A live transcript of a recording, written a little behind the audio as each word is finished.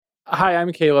Hi,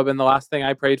 I'm Caleb, and the last thing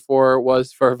I prayed for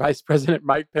was for Vice President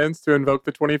Mike Pence to invoke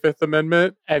the 25th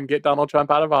Amendment and get Donald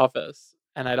Trump out of office.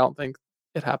 And I don't think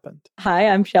it happened. Hi,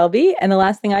 I'm Shelby, and the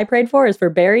last thing I prayed for is for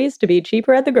berries to be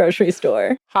cheaper at the grocery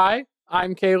store. Hi,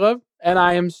 I'm Caleb, and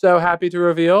I am so happy to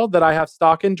reveal that I have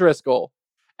stock in Driscoll,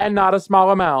 and not a small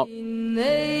amount.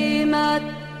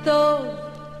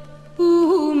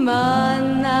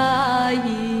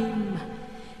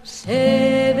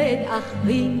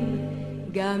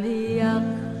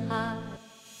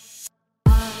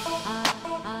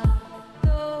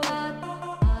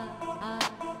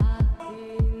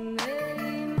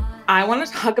 I want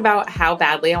to talk about how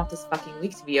badly I want this fucking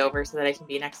week to be over so that I can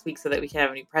be next week so that we can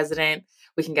have a new president.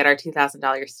 We can get our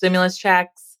 $2,000 stimulus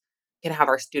checks. We can have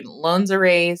our student loans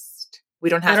erased. We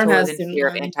don't have to live in fear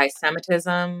of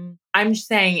anti-Semitism. I'm just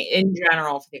saying in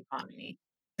general for the economy.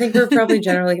 I think we're probably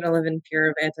generally going to live in fear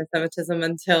of anti-Semitism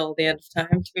until the end of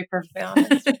time, to be perfectly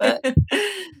honest. But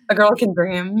a girl can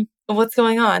dream. What's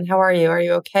going on? How are you? Are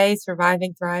you okay?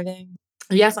 Surviving, thriving?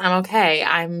 Yes, I'm okay.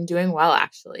 I'm doing well,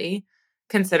 actually,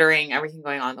 considering everything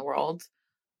going on in the world.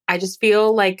 I just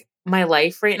feel like my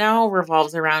life right now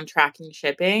revolves around tracking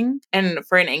shipping. And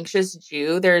for an anxious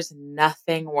Jew, there's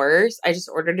nothing worse. I just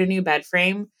ordered a new bed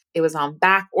frame. It was on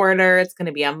back order. It's going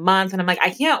to be a month. And I'm like, I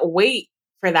can't wait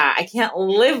for that. I can't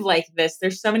live like this.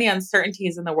 There's so many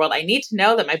uncertainties in the world. I need to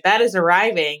know that my bed is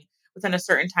arriving within a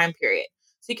certain time period.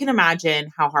 So you can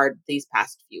imagine how hard these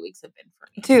past few weeks have been for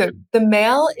me. Dude, the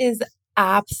mail is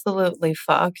absolutely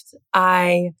fucked.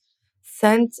 I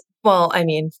sent, not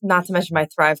to mention my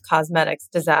Thrive Cosmetics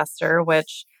disaster,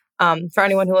 which for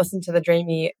anyone who listened to the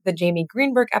Jamie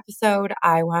Greenberg episode,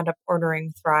 I wound up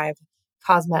ordering Thrive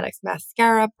Cosmetics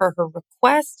mascara per her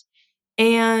request.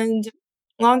 And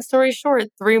long story short,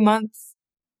 3 months,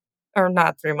 or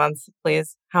not 3 months,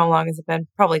 please. How long has it been?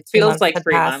 Probably 2 Feels months like had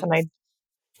 3 passed, months.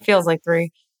 feels like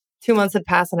 3. 2 months had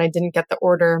passed and I didn't get the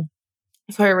order.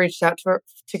 So I reached out to her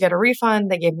to get a refund.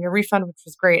 They gave me a refund, which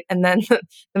was great. And then the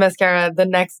mascara the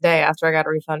next day after I got a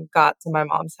refund got to my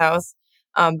mom's house.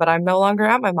 But I'm no longer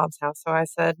at my mom's house. So I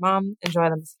said, Mom,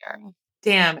 enjoy the mascara.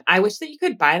 Damn, I wish that you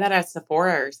could buy that at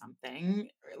Sephora or something.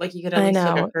 Like you could at least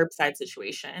like a curbside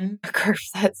situation. A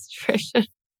curbside situation.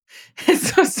 It's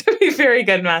supposed to be very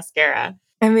good mascara.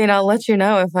 I mean, I'll let you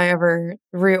know if I ever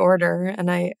reorder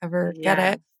and I ever get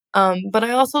it. But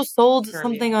I also sold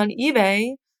something on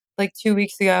eBay like 2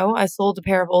 weeks ago. I sold a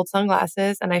pair of old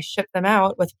sunglasses and I shipped them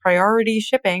out with priority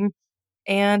shipping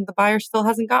and the buyer still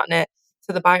hasn't gotten it.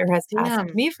 So the buyer has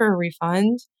asked me for a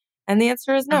refund. And the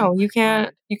answer is no. You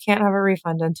can't have a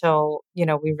refund until,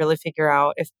 we really figure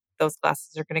out if those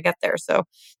glasses are going to get there. So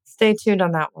stay tuned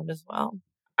on that one as well.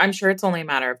 I'm sure it's only a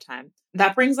matter of time.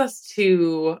 That brings us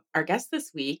to our guest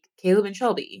this week, Caleb and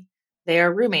Shelby. They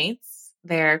are roommates.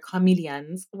 They're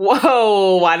comedians.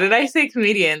 Whoa, why did I say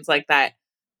comedians like that?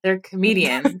 They're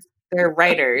comedians. They're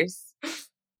writers.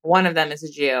 One of them is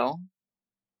a Jew.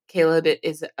 Caleb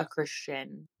is a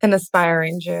Christian. An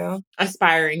aspiring Jew.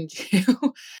 Aspiring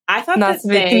Jew. I thought not to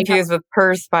be confused with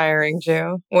perspiring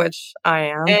Jew, which I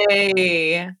am.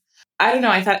 Hey. I don't know.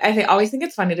 I always think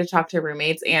it's funny to talk to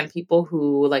roommates and people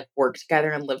who like work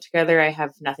together and live together. I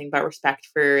have nothing but respect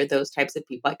for those types of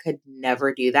people. I could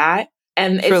never do that.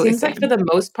 And it seems like for the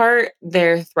most part,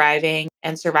 they're thriving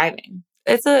and surviving.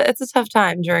 It's a tough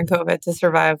time during COVID to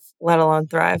survive, let alone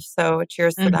thrive. So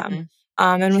cheers to them.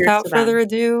 And cheers without further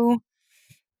ado,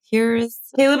 here's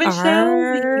Caleb and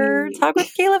Shelby. Talk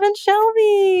with Caleb and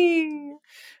Shelby.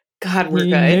 God, we're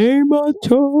good.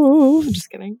 Just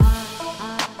kidding.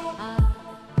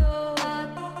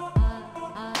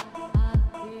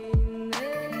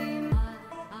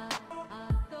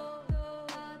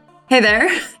 Hey there.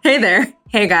 Hey there.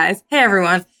 Hey guys. Hey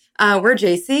everyone. We're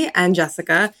JC and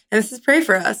Jessica, and this is Pray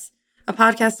For Us, a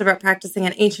podcast about practicing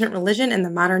an ancient religion in the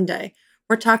modern day.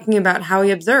 We're talking about how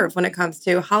we observe when it comes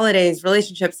to holidays,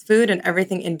 relationships, food, and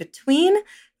everything in between.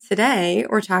 Today,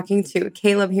 we're talking to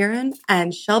Caleb Heron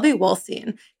and Shelby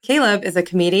Wolstein. Caleb is a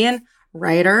comedian,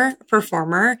 writer,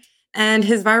 performer, and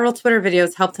his viral Twitter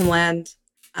videos helped him land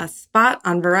a spot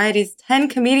on Variety's 10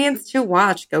 Comedians to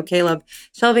Watch. Go Caleb.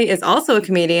 Shelby is also a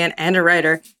comedian and a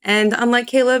writer, and unlike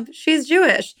Caleb, she's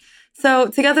Jewish. So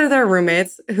together they're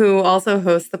roommates who also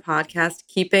host the podcast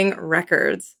Keeping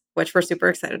Records, which we're super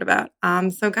excited about.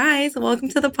 So guys, welcome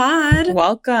to the pod.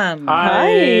 Welcome.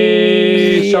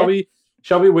 Hi.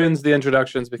 Shelby wins the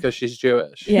introductions because she's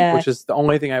Jewish, which is the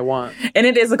only thing I want. And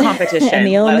it is a competition. And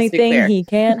the only thing he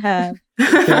can't have.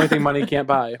 The only thing money can't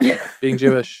buy, being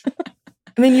Jewish.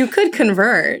 I mean, you could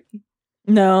convert.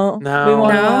 No. We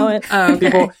won't allow it. Oh,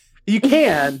 okay. People, you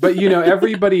can, but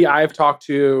everybody I've talked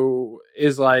to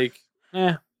is like,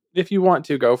 if you want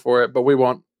to, go for it, but we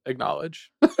won't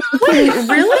acknowledge. Wait,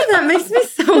 really? That makes me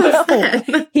so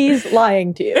upset. He's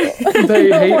lying to you. They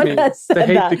No hate one me. has said They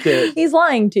hate that. the kid. He's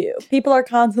lying to you. People are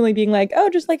constantly being like, oh,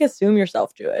 just like assume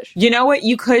yourself Jewish. You know what?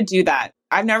 You could do that.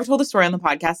 I've never told a story on the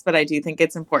podcast, but I do think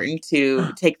it's important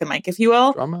to take the mic, if you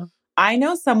will. Drama. I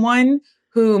know someone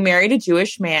who married a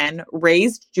Jewish man,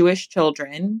 raised Jewish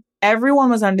children. Everyone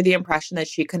was under the impression that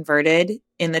she converted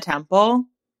in the temple.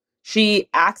 She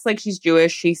acts like she's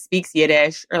Jewish. She speaks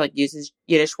Yiddish or like uses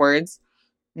Yiddish words.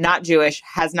 Not Jewish,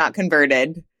 has not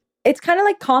converted. It's kind of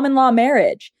like common law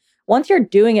marriage. Once you're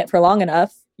doing it for long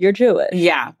enough, you're Jewish.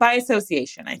 Yeah, by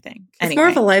association, I think. It's more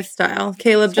of a lifestyle.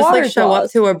 Caleb, just like Squatter's show laws.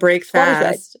 up to a break Squatter's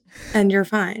fast and you're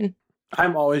fine.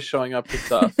 I'm always showing up to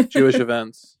stuff, Jewish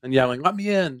events, and yelling, let me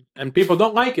in. And people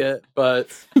don't like it, but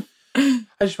I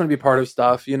just want to be part of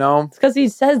stuff, you know? It's because he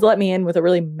says, let me in with a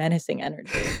really menacing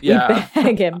energy. Yeah. We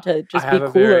beg him to just I be have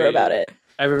a cooler very- about it.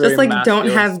 I have a Just very like don't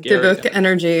masculine, have scary Dubuk energy.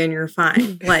 energy and you're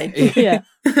fine. Like Yeah,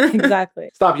 exactly.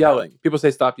 Stop yelling. People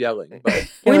say stop yelling, but And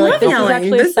We we're love like, this yelling. is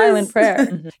actually This a silent is-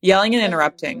 prayer. Yelling and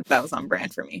interrupting. That was on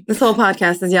brand for me. this whole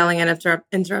podcast is yelling and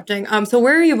interrupting. So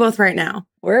where are you both right now?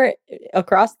 We're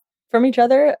across from each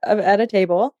other at a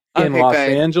table. in Okay, Los good.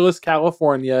 Angeles,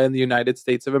 California, in the United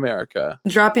States of America.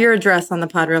 Drop your address on the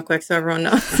pod real quick so everyone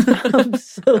knows.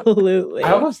 Absolutely.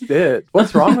 I almost did.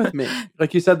 What's wrong with me?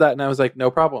 Like you said that, and I was like,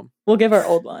 no problem. We'll give our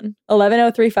old one.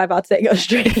 1103 Go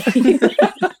Street.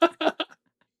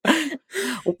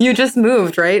 You just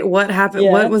moved, right? What happened?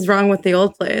 Yeah. What was wrong with the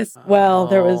old place? Well,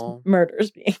 there Oh. was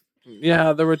murders being.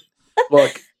 Yeah, there were.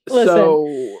 Look, Listen.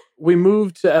 so we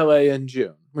moved to LA in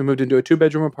June. We moved into a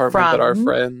 2-bedroom apartment that our From?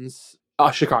 friends.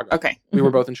 Chicago. Okay. We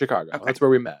were both in Chicago. Okay. That's where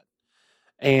we met.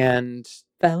 And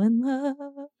Fell in love.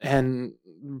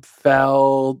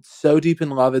 fell so deep in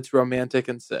love, it's romantic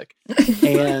and sick.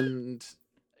 And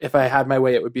if I had my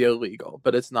way, it would be illegal,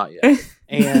 but it's not yet.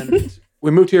 And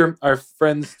we moved here. Our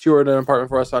friends toured an apartment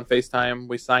for us on FaceTime.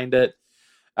 We signed it.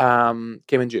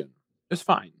 Came in June. It was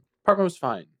fine. Apartment was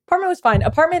fine. Apartment was fine.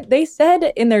 Apartment, they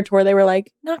said in their tour, they were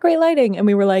like, not great lighting. And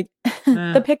we were like,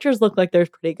 the pictures look like there's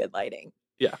pretty good lighting.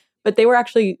 Yeah. But they were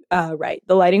actually right.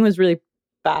 The lighting was really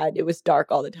bad. It was dark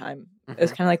all the time. It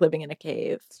was kind of like living in a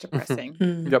cave. It's depressing.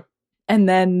 Hmm. Yep. And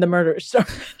then the murders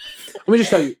started. Let me just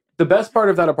tell you, the best part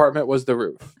of that apartment was the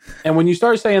roof. And when you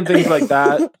start saying things like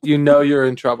that, you know you're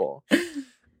in trouble.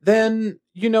 Then,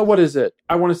 what is it?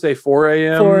 I want to say 4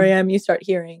 a.m. 4 a.m. You start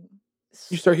hearing.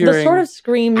 You start the hearing sort of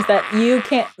screams that you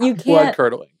blood can't,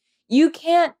 curdling.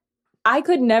 I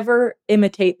could never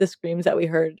imitate the screams that we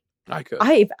heard. I could.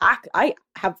 I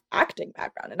have acting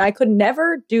background and I could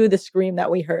never do the scream that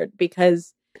we heard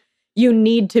because you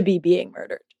need to be being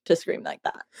murdered to scream like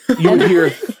that. You would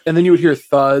hear, and then you would hear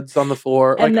thuds on the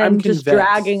floor. And then I'm just convinced.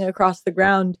 dragging across the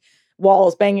ground,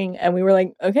 walls banging. And we were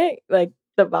like, okay, like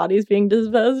the body's being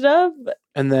disposed of.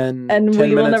 And then And 10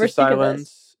 we will minutes never of speak of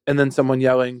silence. And then someone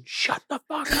yelling, shut the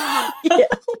fuck up. Yeah.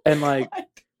 And like,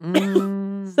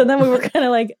 So then we were kind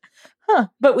of like, huh.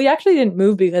 But we actually didn't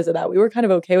move because of that. We were kind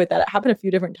of okay with that. It happened a few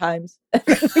different times.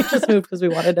 We just moved because we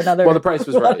wanted another. Well, the price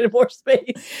was we right. wanted more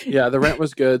space. Yeah, the rent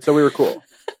was good. So we were cool.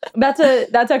 That's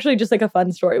actually just like a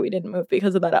fun story. We didn't move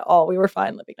because of that at all. We were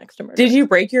fine living next to murder. Did you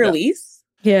break your Yeah. lease?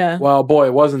 Yeah. Well,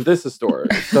 boy, wasn't this a story.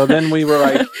 So then we were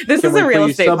like, This can is we a real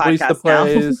please estate sublease the podcast now.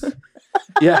 place?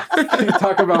 Yeah.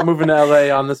 Talk about moving to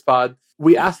LA on this pod.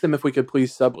 We asked them if we could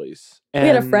please sublease. And We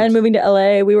had a friend moving to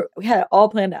LA. We had it all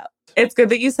planned out. It's good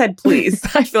that you said please.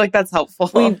 I feel like that's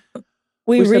helpful. We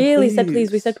We said really said please.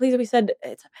 We please. said please. We said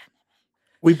it's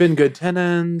we've been good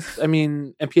tenants. I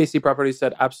mean, and PAC Properties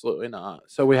said absolutely not.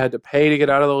 So we had to pay to get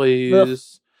out of the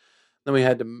lease. Then we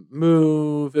had to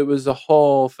move. It was a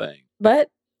whole thing. But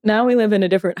now we live in a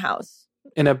different house.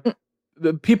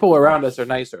 The people around us are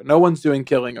nicer. No one's doing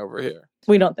killing over here.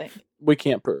 We don't think. We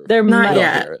can't prove. There Not might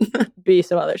yet. Don't hear be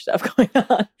some other stuff going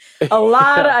on. A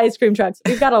lot of ice cream trucks.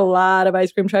 We've got a lot of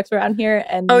ice cream trucks around here.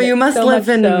 And Oh, you must so live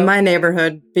much in so- my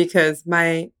neighborhood because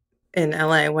in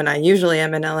LA, when I usually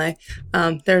am in LA,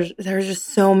 there's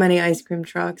just so many ice cream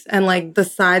trucks and like the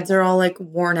sides are all like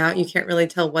worn out. You can't really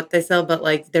tell what they sell, but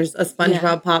like there's a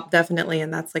SpongeBob pop definitely,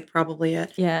 and that's like probably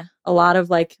it. Yeah. A lot of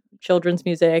like children's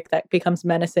music that becomes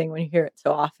menacing when you hear it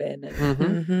so often. And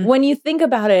Mhm. Mhm. when you think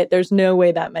about it, there's no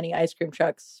way that many ice cream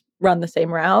trucks run the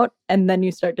same route. And then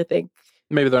you start to think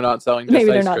Maybe they're not selling just maybe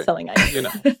they're ice not cream. selling ice You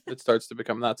cream. know, it starts to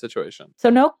become that situation. So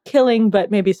no killing, but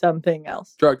maybe something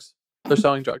else. Drugs. They're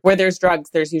selling drugs. Where there's drugs,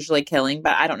 there's usually killing,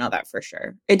 but I don't know that for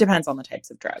sure. It depends on the types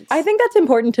of drugs. I think that's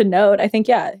important to note. I think,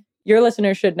 yeah, your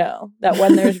listeners should know that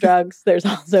when there's drugs, there's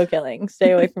also killing.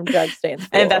 Stay away from drugs, stay in school.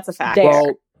 And that's a fact. Dare.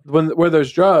 Well, where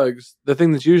there's drugs, the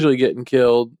thing that's usually getting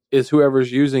killed is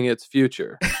whoever's using its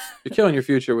future. You're killing your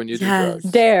future when you do drugs.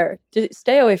 Dare.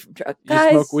 Stay away from drugs. You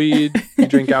smoke weed, you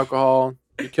drink alcohol,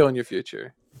 you're killing your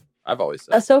future. I've always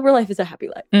said. A sober life is a happy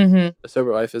life. Mm-hmm. A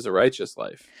sober life is a righteous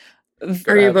life.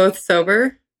 Are you both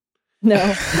sober?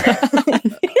 No.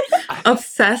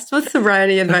 Obsessed with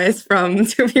sobriety advice from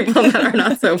two people that are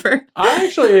not sober. I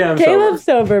actually am Caleb's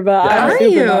sober, but Yeah. I'm Are super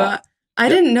you? not. I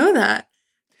didn't know that.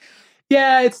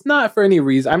 Yeah, it's not for any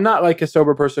reason. I'm not like a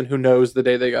sober person who knows the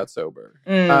day they got sober.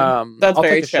 That's I'll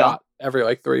very take a true. shot every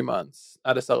like 3 months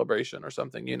at a celebration or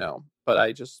something, but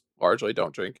I just largely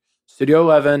don't drink. Studio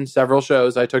 11, several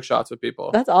shows, I took shots with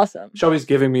people. That's awesome. Shelby's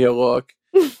giving me a look.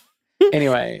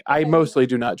 Anyway, I mostly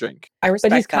do not drink. I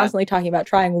respect But he's that. constantly talking about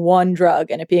trying one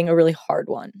drug and it being a really hard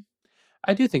one.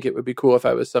 I do think it would be cool if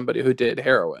I was somebody who did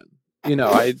heroin.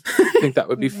 I think that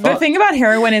would be fun. The thing about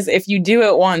heroin is if you do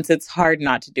it once, it's hard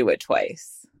not to do it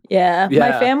twice. Yeah. Yeah.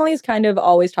 My family's kind of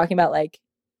always talking about like,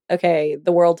 okay,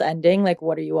 the world's ending. Like,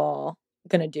 what are you all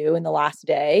going to do in the last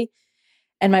day?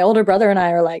 And my older brother and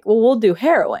I are like, well, we'll do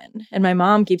heroin. And my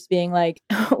mom keeps being like,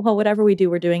 well, whatever we do,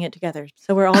 we're doing it together.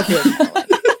 So we're all doing heroin.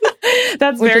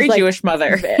 That's Which very is, like, Jewish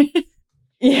mother.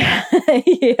 Yeah.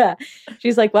 Yeah.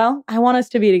 She's like, well, I want us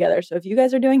to be together. So if you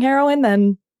guys are doing heroin,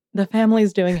 then the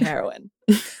family's doing heroin.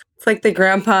 It's like the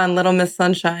grandpa and Little Miss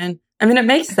Sunshine. I mean, it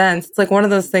makes sense. It's like one of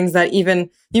those things that even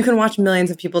you can watch millions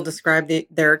of people describe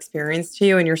their experience to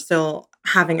you and you're still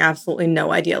having absolutely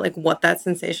no idea like what that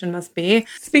sensation must be.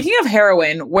 Speaking of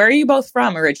heroin, where are you both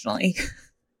from originally?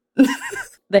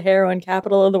 The heroin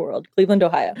capital of the world, Cleveland,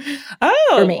 Ohio.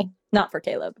 Oh, For me, not for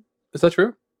Caleb. Is that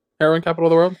true? Heroin capital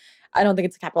of the world? I don't think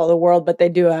it's the capital of the world, but they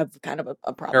do have kind of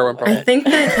a problem. Heroin with problem. it. I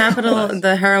think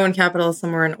the heroin capital is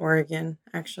somewhere in Oregon,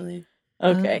 actually.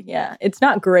 Okay, yeah. It's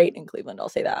not great in Cleveland, I'll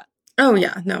say that. Oh,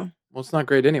 yeah, no. Well, it's not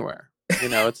great anywhere.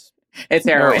 It's it's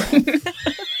heroin.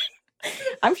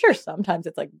 I'm sure sometimes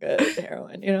it's like good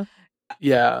heroin,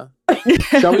 yeah.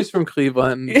 Shelby's from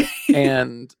Cleveland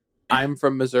and I'm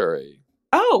from Missouri.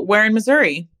 Oh, where in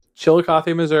Missouri?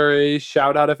 Chillicothe, Missouri.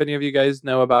 Shout out if any of you guys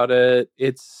know about it.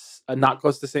 It's not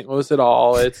close to St. Louis at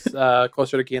all. It's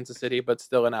closer to Kansas City, but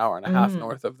still an hour and a half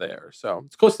north of there. So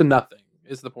it's close to nothing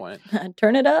is the point.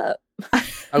 Turn it up.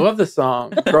 I love this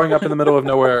song. Growing up in the middle of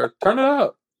nowhere. Turn it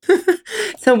up.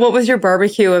 So what was your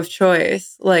barbecue of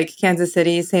choice? Like Kansas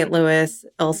City, St. Louis,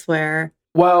 elsewhere?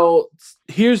 Well,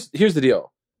 here's the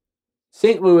deal.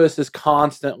 St. Louis is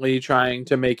constantly trying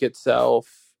to make itself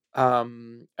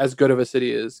as good of a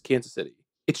city as Kansas City.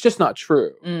 It's just not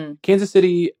true. Kansas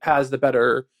City has the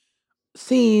better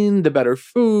scene, the better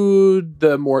food,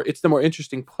 it's the more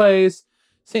interesting place.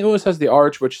 St. Louis has the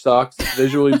Arch, which sucks. It's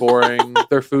visually boring.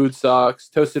 Their food sucks.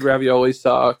 Toasted ravioli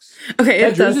sucks. Okay, Yeah,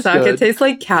 it Drew's does is suck. good. It tastes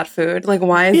like cat food. Like,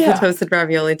 why does Yeah. the toasted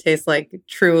ravioli taste like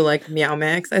true, like, Meow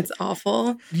Mix? It's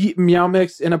awful. Meow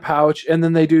Mix in a pouch, and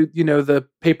then they do, the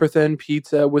paper thin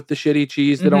pizza with the shitty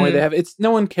cheese that only they have.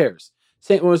 No one cares.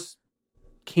 St. Louis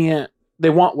they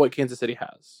want what Kansas City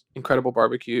has. Incredible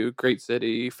barbecue, great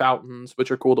city, fountains, which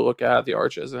are cool to look at, the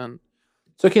Arch isn't.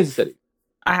 So Kansas City.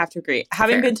 I have to agree.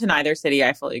 Having Fair. been to neither city,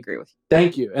 I fully agree with you.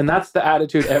 Thank you. And that's the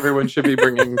attitude everyone should be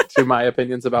bringing to my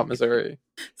opinions about Missouri.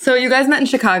 So you guys met in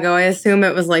Chicago. I assume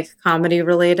it was like comedy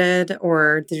related,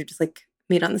 or did you just like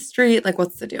meet on the street? Like,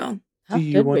 what's the deal? How Do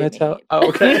you did want we to tell? meet? Oh,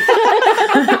 okay.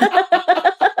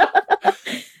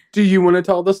 Do you want to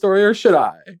tell the story or should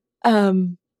I?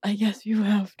 I guess you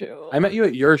have to. I met you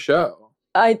at your show.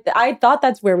 I thought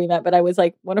that's where we met, but I was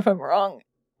like, what if I'm wrong?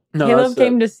 No, Caleb that's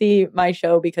came to see my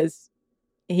show because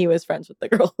he was friends with the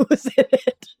girl who was in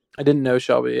it. I didn't know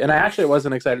Shelby, and I actually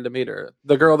wasn't excited to meet her.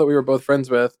 The girl that we were both friends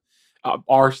with,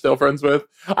 are still friends with.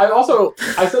 I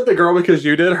said the girl because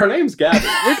you did. Her name's Gabby.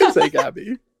 We can say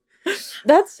Gabby.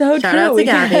 That's so Shout true. out to We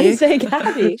can Gabby. say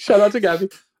Gabby. Shout out to Gabby.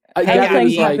 Hey, I was playing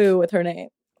Gabby. taboo with her name.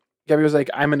 Gabby was like,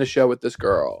 I'm in a show with this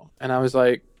girl, and I was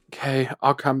like, okay,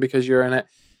 I'll come because you're in it.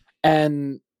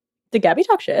 And Did Gabby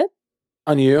talk shit?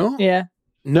 on you, Yeah.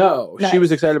 no, she Nice.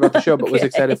 was excited about the show, but was Okay.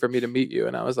 excited for me to meet you.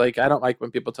 And I was like, I don't like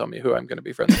when people tell me who I'm going to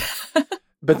be friends with.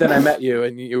 But then I met you,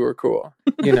 and you were cool,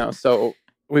 so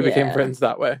we became Yeah. friends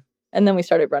that way. And then we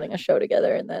started running a show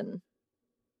together, and then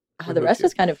We the moved rest here.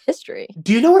 is kind of history.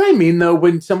 Do you know what I mean, though?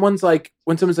 When someone's like,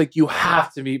 you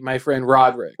have to meet my friend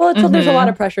Roderick. Well, there's a Mhm. lot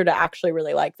of pressure to actually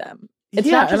really like them. It's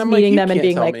Yeah, not and just I'm like, meeting you them and can't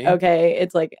being tell like, me. okay.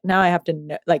 It's like now I have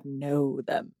to know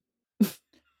them.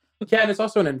 Yeah, and it's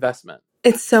also an investment.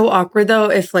 It's so awkward though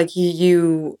if like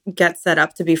you get set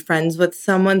up to be friends with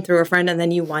someone through a friend and then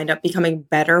you wind up becoming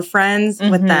better friends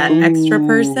with that Mhm. extra Ooh.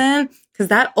 person, because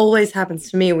that always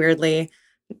happens to me weirdly.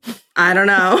 I don't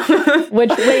know.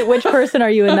 Which person are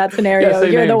you in that scenario? Yeah,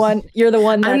 say you're the names. one. You're the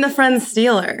one. I'm the That's- friend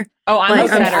stealer. Oh, I'm Like,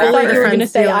 the I'm setter. I fully thought you the were going to friend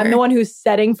say I'm stealer. the one who's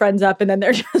setting friends up, and then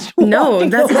they're just No, walking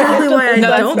that's away. exactly why I No,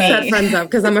 that's don't me. set friends up,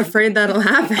 because I'm afraid that'll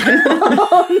happen.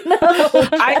 Oh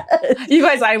no! You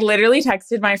guys, I literally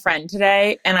texted my friend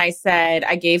today and I said,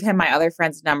 I gave him my other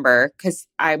friend's number because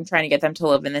I'm trying to get them to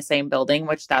live in the same building,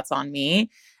 which that's on me.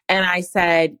 And I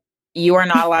said, you are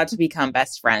not allowed to become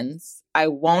best friends. I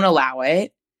won't allow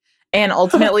it. And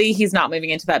ultimately, he's not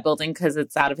moving into that building because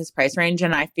it's out of his price range.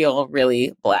 And I feel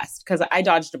really blessed because I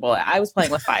dodged a bullet. I was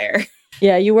playing with fire.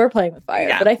 Yeah, you were playing with fire,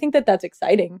 Yeah. but I think that that's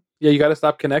exciting. Yeah, you got to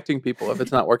stop connecting people if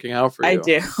it's not working out for you. I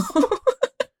do.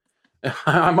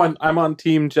 I'm on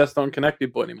team just don't connect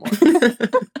people anymore.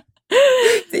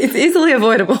 It's easily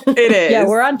avoidable. It is. Yeah,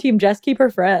 we're on team Just Keep Her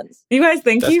Friends You guys,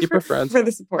 thank Just you keep for, her friends. for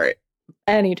the support.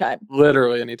 anytime.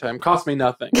 Literally anytime. Cost me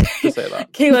nothing to say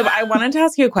that. Caleb, I wanted to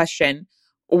ask you a question.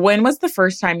 When was the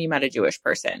first time you met a Jewish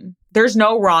person? There's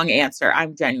no wrong answer.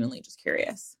 I'm genuinely just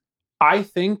curious. I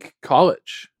think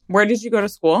college. Where did you go to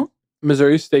school?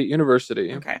 Missouri State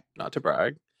University. Okay. Not to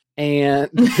brag. And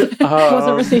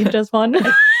Wasn't received as one.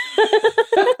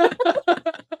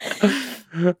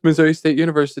 Missouri State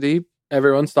University.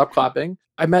 Everyone stop clapping.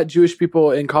 I met Jewish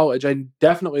people in college.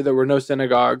 There were no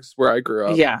synagogues where I grew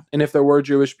up. Yeah. And if there were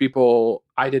Jewish people,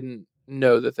 I didn't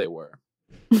know that they were.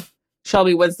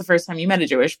 Shelby, when's the first time you met a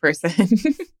Jewish person?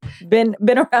 been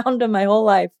around them my whole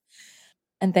life,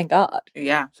 and thank God.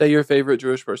 Yeah. Say your favorite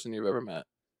Jewish person you've ever met.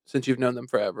 Since you've known them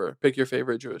forever. Pick your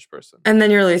favorite Jewish person. And then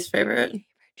your least favorite.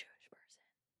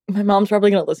 My mom's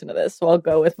probably going to listen to this, so I'll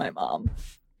go with my mom.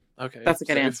 Okay. That's a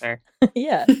good safe. answer.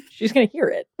 Yeah, she's going to hear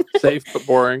it. Safe but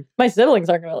boring. My siblings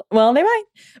aren't going to. Well, they might,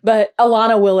 but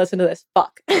Alana will listen to this.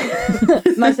 Fuck.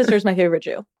 My sister's my favorite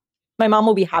Jew. My mom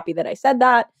will be happy that I said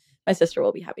that. My sister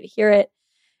will be happy to hear it.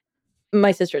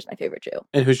 My sister's my favorite Jew.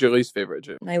 And who's your least favorite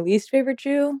Jew? My least favorite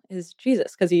Jew is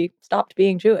Jesus because he stopped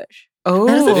being Jewish. Oh,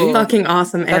 That is a Ooh. fucking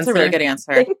awesome answer. that's a really good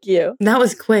answer. Thank you. That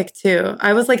was quick too.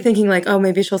 I was like thinking like, oh,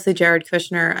 maybe she'll say Jared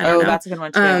Kushner. I don't know. That's a good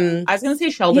one too. Um, I was going to say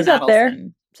Sheldon he's up there.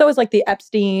 Adelson. So is like the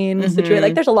Epstein Mhm. situation.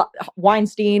 Like there's a lot.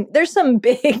 Weinstein. There's some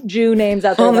big Jew names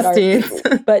out there. That are,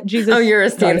 Holstein. but Jesus. Oh, you're a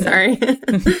Steen, sorry.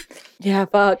 Yeah,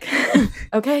 fuck.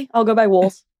 Okay, I'll go by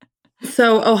Wolves.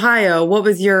 So, Ohio, what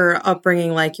was your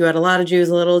upbringing like? You had a lot of Jews,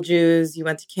 little Jews. You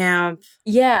went to camp.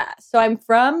 Yeah. So I'm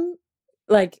from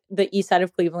like the east side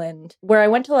of Cleveland, where I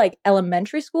went to like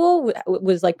elementary school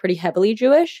was like pretty heavily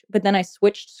Jewish, but then I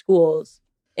switched schools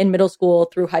in middle school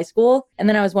through high school. And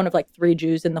then I was one of like 3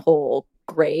 Jews in the whole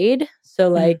grade. So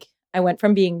like I went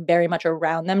from being very much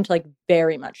around them to like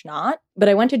very much not. But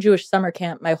I went to Jewish summer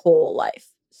camp my whole life.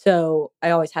 So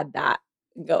I always had that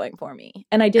going for me.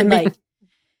 And I did And then- like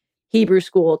Hebrew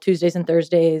school Tuesdays and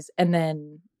Thursdays. And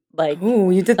then like Oh,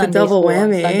 you did the Sunday double school on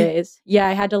whammy. Sundays. Yeah,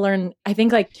 I had to learn, I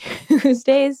think like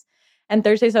Tuesdays and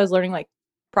Thursdays I was learning like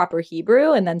proper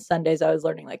Hebrew. And then Sundays I was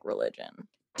learning like religion.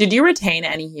 Did you retain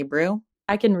any Hebrew?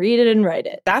 I can read it and write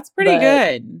it. That's pretty But-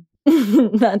 good.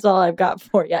 That's all I've got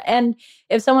for you. And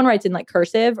if someone writes in like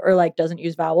cursive or like doesn't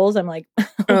use vowels, I'm like,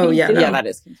 Oh, yeah, dude. no. Yeah, that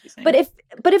is confusing. But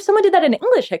if someone did that in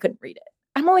English, I couldn't read it.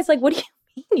 I'm always like, what do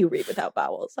you mean you read without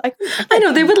vowels? I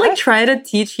know. They would like I- try to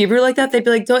teach Hebrew like that. They'd be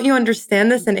like, don't you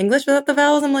understand this in English without the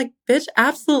vowels? I'm like, bitch,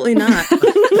 absolutely not.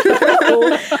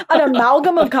 an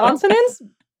amalgam of consonants?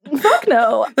 Fuck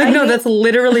no. Like, I no, hate- that's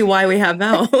literally why we have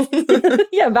vowels.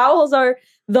 yeah, vowels are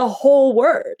the whole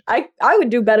word. I would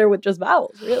do better with just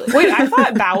vowels, really. Wait, I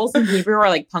thought vowels in Hebrew are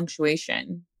like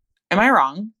punctuation. Am I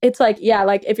wrong? It's like, yeah,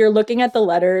 like if you're looking at the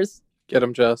letters, Get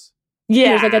him, Jess.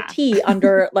 Yeah. there's like a T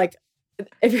under, like,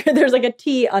 there's like a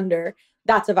T under,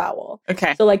 that's a vowel.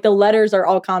 Okay. So like the letters are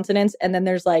all consonants, and then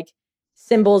there's like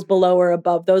symbols below or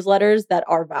above those letters that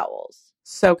are vowels.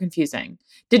 So confusing.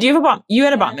 Did you have you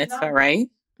had a bat mitzvah, right?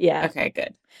 Yeah. Okay,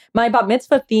 good. My bat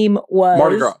mitzvah theme was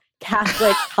Mardi Gras.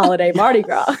 Catholic holiday Mardi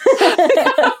Gras.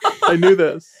 I knew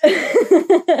this.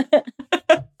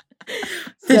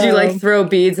 Did you So- like throw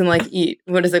beads and like eat?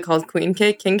 What is it called? Queen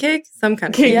cake? King cake? Some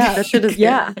kind of King cake. Yeah. That shit is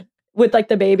Yeah. good. With like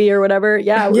the baby or whatever.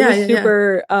 Yeah, it Yeah, was yeah, yeah.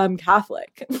 super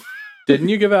Catholic. Didn't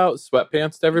you give out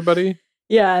sweatpants to everybody?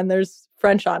 Yeah, and there's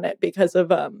French on it because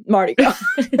of Mardi Gras.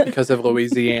 Because of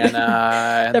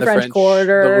Louisiana and The the, French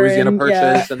Quarter the Louisiana and- Purchase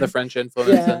yeah. and the French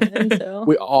influence. yeah, And and so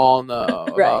we all know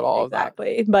about all of that.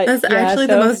 exactly. But That's yeah, actually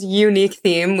so- the most unique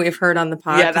theme we've heard on the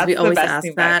pod. Yeah, because that's we the always best ask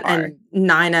theme by that, far. and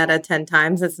 9 out of 10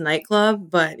 times it's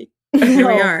nightclub. But here we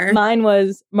No, are. Mine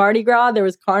was Mardi Gras. There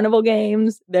was carnival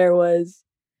games. There was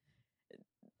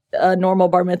normal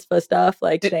bar mitzvah stuff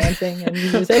like dancing and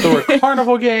music. There were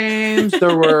carnival games.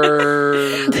 There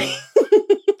were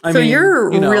So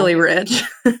you're you know, really rich.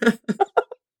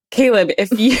 Caleb,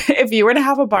 if you were to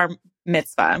have a bar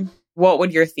mitzvah, what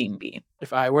would your theme be?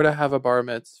 If I were to have a bar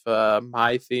mitzvah,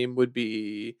 my theme would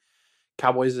be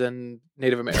cowboys and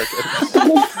Native Americans.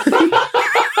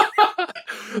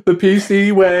 The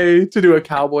PC way to do a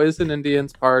cowboys and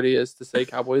Indians party is to say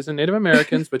cowboys and Native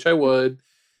Americans, which I would.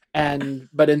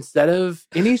 But instead of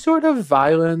any sort of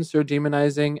violence or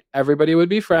demonizing, everybody would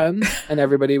be friends and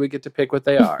everybody would get to pick what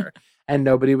they are. And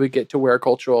nobody would get to wear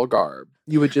cultural garb.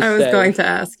 You would just I was say, going to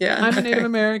ask, yeah. I'm a Native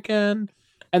American.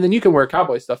 And then you can wear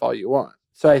cowboy stuff all you want.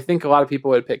 So I think a lot of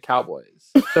people would pick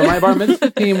cowboys. So my bar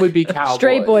mitzvah theme would be cowboys.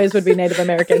 Straight boys would be Native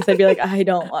Americans. They'd be like, I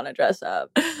don't want to dress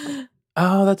up.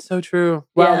 Oh, that's so true.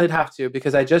 Well, Yeah. they'd have to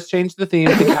because I just changed the theme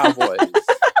to cowboys.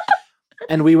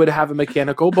 And we would have a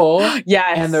mechanical bull.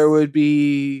 Yes. And there would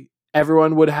be,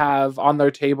 everyone would have on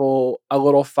their table a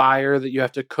little fire that you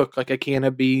have to cook like a can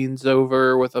of beans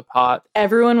over with a pot.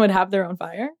 Everyone would have their own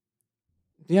fire.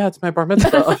 Yeah, it's my bar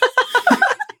mitzvah.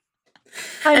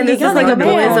 And this is like a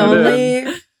boys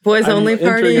only I'm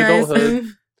party, entering I adulthood.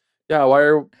 assume. Yeah,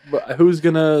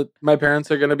 my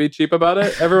parents are gonna be cheap about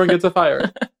it? Everyone gets a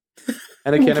fire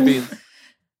and a can of beans.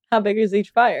 How big is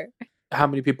each fire? How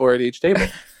many people are at each table?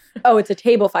 Oh, it's a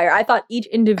table fire. I thought each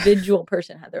individual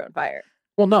person had their own fire.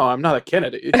 Well, no, I'm not a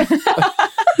Kennedy.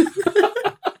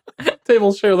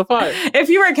 Tables share the fire. If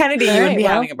you were a Kennedy, you All would right, be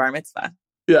well. having a bar mitzvah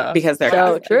Yeah. because they're So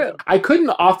Catholic. true. I couldn't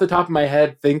off the top of my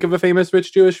head think of a famous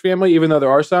rich Jewish family, even though there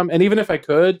are some. And even if I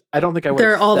could, I don't think I would.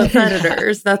 They're all the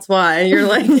predators. That's why you're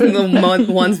like the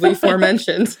ones we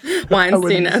forementioned. Weinstein,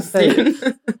 wouldn't say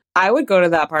Epstein. I would go to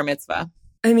that bar mitzvah.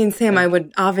 I mean, Sam, I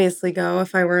would obviously go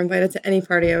if I were invited to any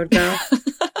party. I would go.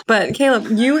 But Caleb,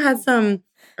 you had some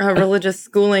religious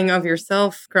schooling of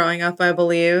yourself growing up, I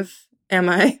believe. Are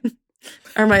my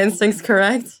instincts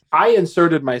correct? I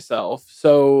inserted myself,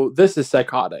 so this is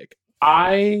psychotic.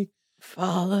 I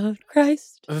Followed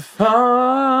Christ.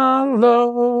 followed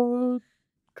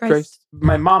Christ.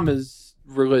 My mom is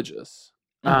religious,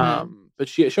 but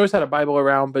she always had a Bible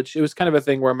around. But it was kind of a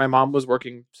thing where my mom was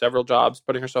working several jobs,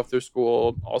 putting herself through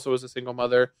school. Also, was a single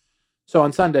mother. So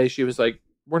on Sunday, she was like,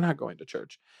 "We're not going to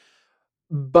church."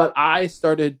 But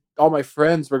all my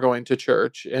friends were going to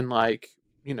church in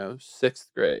 6th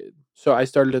grade. So I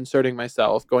started inserting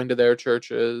myself, going to their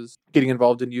churches, getting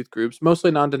involved in youth groups,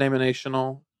 mostly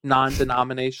non-denominational,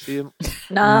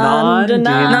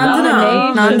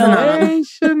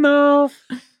 Non-denominational.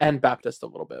 and Baptist a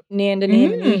little bit.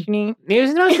 Non-denominational.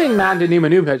 There's nothing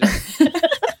non-denominational.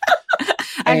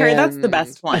 I heard that's the And-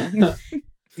 best one.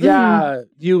 Yeah,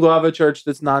 you love a church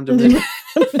that's non-denominational.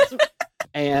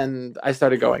 And I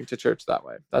started going to church that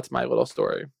way. That's my little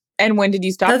story. And when did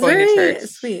you stop That's going very to church?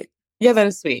 sweet. Yeah, that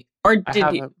is sweet. Or I did you?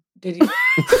 haven't. Did you?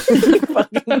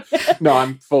 No,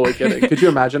 I'm fully kidding. Could you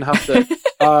imagine how sick?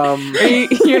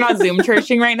 You're not Zoom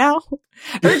churching right now?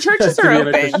 Or churches to are be in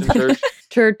a Christian open. church.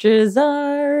 Churches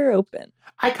are open.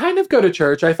 I kind of go to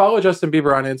church. I follow Justin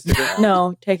Bieber on Instagram.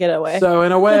 No, take it away. So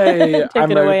in a way, take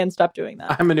it away and stop doing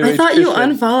that. I'm a new I age thought you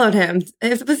Christian. unfollowed him.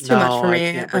 It was too No, much for I me.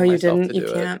 can't Oh, bring you myself didn't? to You do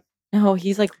it. can't. No,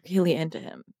 he's like really into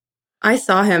him. I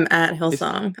saw him at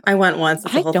Hillsong. I went once.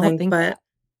 It's a I whole don't thing, think but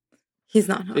he's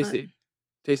not hot. Tasty.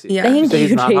 Yeah. Thank say you,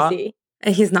 he's not hot? JC.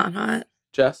 He's not hot.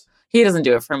 Jess? He doesn't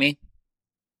do it for me.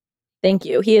 Thank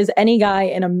you. He is any guy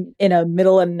in a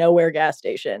middle of nowhere gas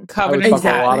station. I would Covenant fuck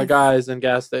a lot hat. of guys in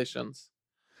gas stations.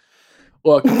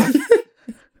 Look,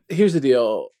 here's the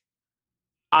deal.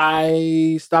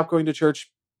 I stopped going to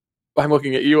church. I'm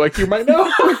looking at you like you might know.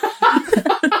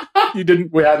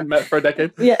 We hadn't met for a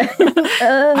decade. Yeah.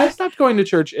 I stopped going to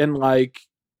church in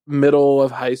middle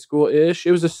of high school-ish.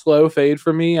 It was a slow fade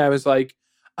for me. I was like,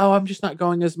 oh, I'm just not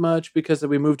going as much because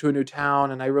we moved to a new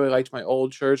town and I really liked my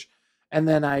old church. And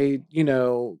then I,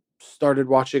 started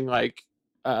watching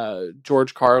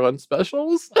George Carlin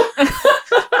specials,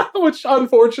 which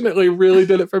unfortunately really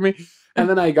did it for me. And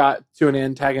then I got to an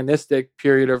antagonistic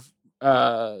period of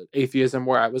atheism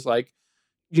where I was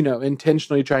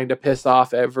intentionally trying to piss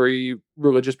off every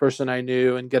religious person I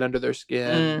knew and get under their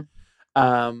skin.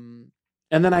 And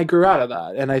then I grew out of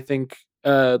that. And I think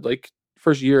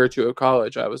first year or two of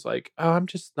college, I was like, oh, I'm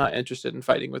just not interested in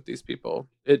fighting with these people.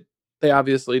 They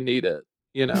obviously need it,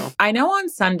 I know on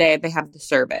Sunday they have the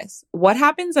service. What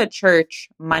happens at church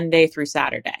Monday through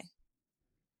Saturday?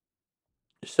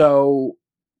 So,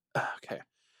 okay.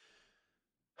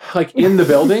 In the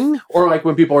building or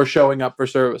when people are showing up for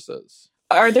services?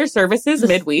 Are there services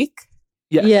midweek?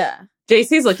 Yes. Yeah.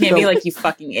 JC's looking at me So- like, you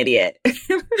fucking idiot.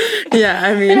 Yeah,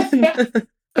 I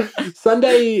mean,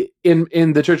 Sunday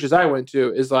in the churches I went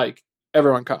to is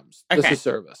everyone comes. This Okay. is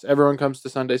service. Everyone comes to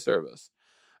Sunday service.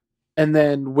 And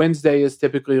then Wednesday is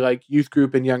typically like youth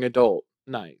group and young adult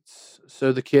nights.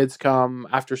 So the kids come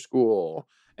after school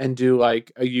and do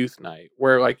like a youth night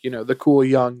where like, you know, the cool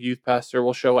young youth pastor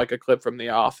will show like a clip from The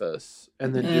Office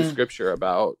and then do scripture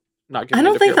about not getting I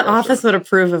don't into think peer The pressure. Office would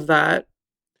approve of that.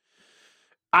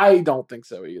 I don't think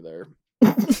so either.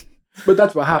 But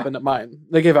that's what happened at mine.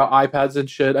 They gave out iPads and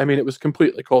shit. I mean, it was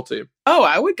completely culty. Oh,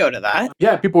 I would go to that.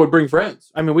 Yeah, people would bring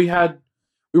friends. I mean, we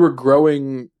were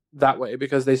growing that way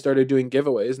because they started doing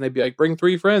giveaways and they'd be like, bring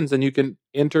 3 friends and you can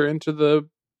enter into the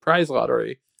prize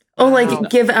lottery. Oh, like Wow.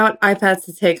 give out iPads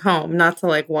to take home, not to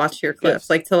like watch your clips, Yes.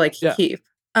 like to like Yeah. keep.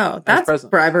 Oh, that's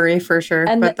presents. bribery for sure.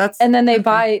 And but that's and then they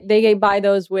buy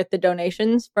those with the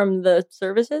donations from the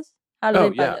services. How do Oh,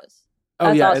 they buy yeah. those? Oh,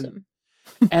 That's yeah. awesome.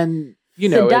 And you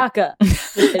know, Tzedakah.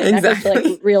 Just kidding. That goes to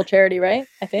like real charity, right?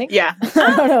 I think. Yeah.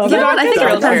 I don't know. you know what? I think it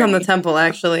Real depends on the charity. temple.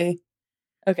 Actually,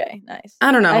 Okay, nice.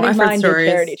 I don't know. I think I've heard mine did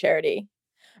stories. charity.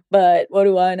 But what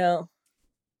do I know?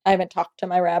 I haven't talked to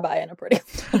my rabbi in a pretty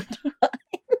long time.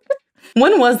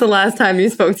 When was the last time you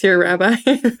spoke to your rabbi?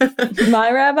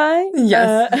 My rabbi?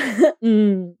 Yes.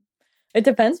 It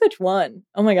depends which one.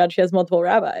 Oh my god, she has multiple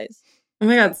rabbis. Oh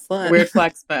my god, slut. Weird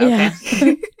flex, but okay.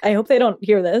 Yeah. I hope they don't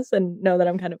hear this and know that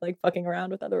I'm kind of like fucking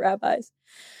around with other rabbis.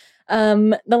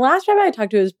 The last rabbi I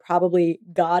talked to is probably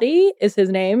Gotti is his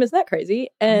name. Isn't that crazy?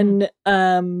 And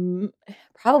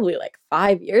probably like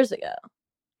 5 years ago.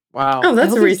 wow. Oh,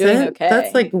 that's I hope he's doing recent. okay.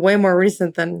 That's like way more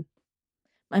recent than.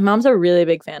 My mom's a really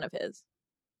big fan of his.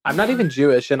 I'm not even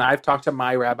Jewish, and I've talked to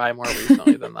my rabbi more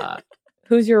recently than that.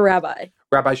 Who's your rabbi?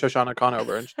 Rabbi Shoshana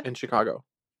Conover in Chicago.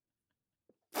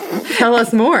 Tell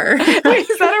us more. Wait,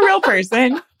 is that a real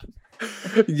person?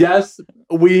 Yes,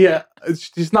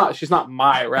 she's not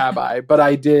my rabbi, but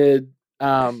I did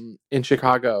in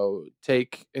Chicago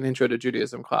take an intro to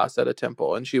Judaism class at a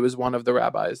temple, and she was one of the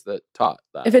rabbis that taught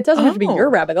that. If it doesn't have to be Oh. your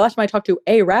rabbi, the last time I talked to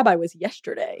a rabbi was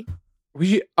yesterday.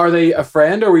 Are they a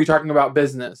friend, or were you talking about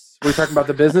business? Were you talking about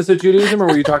the business of Judaism, or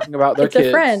were you talking about their It's kids?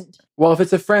 a friend. Well, if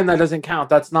it's a friend, that doesn't count.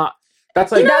 That's like That's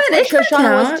what it could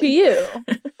Shoshana was count. to you.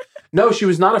 no, she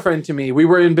was not a friend to me. We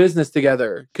were in business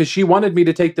together because she wanted me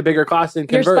to take the bigger class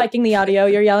and You're convert. spiking the audio.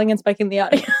 You're yelling and spiking the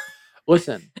audio.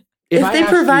 Listen, If I they asked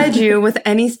provide you with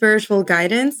any spiritual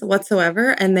guidance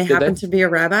whatsoever and they Did happen they? to be a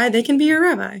rabbi, they can be your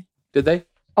rabbi. did they?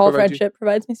 All Provide you- friendship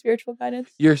provides me spiritual guidance.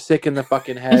 You're sick in the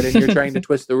fucking head and you're trying to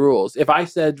twist the rules. If I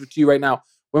said to you right now,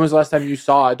 when was the last time you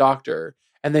saw a doctor?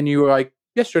 And then you were like,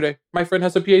 yesterday, my friend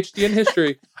has a PhD in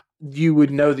history. You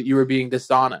would know that you were being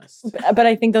dishonest. But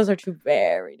I think those are two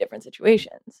very different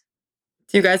situations.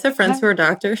 Do you guys have friends who are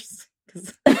doctors?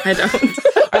 Because I don't.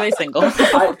 Are they single?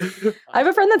 I have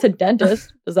a friend that's a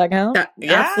dentist. Does that count?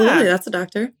 Yeah, absolutely. That's a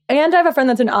doctor. And I have a friend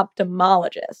that's an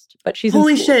ophthalmologist, but she's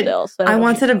Holy in school shit. still. So I don't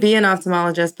wanted to be an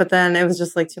ophthalmologist, but then it was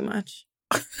just like too much.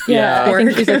 Yeah, I think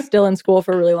Work. she's like still in school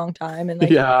for a really long time, and like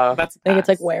Yeah. That's I think it's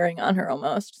like pass. wearing on her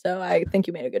almost. So I think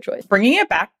you made a good choice. Bringing it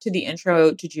back to the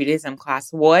intro to Judaism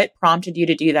class, what prompted you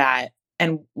to do that?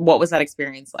 And what was that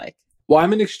experience like? Well,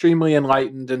 I'm an extremely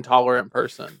enlightened and tolerant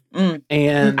person. Mm.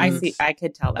 And I see. I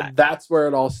could tell that. that's where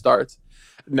it all starts.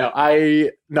 No, I'm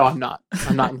not.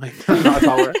 I'm not enlightened. I'm not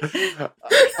tolerant.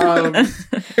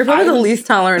 You're probably I the was- least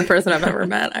tolerant person I've ever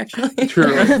met, actually.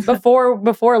 True.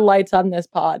 before lights on this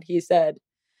pod, he said,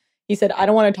 I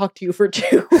don't want to talk to you for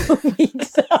 2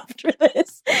 weeks after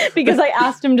this because I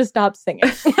asked him to stop singing.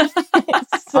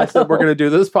 I said we're going to do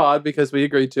this pod because we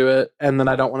agreed to it, and then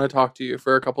I don't want to talk to you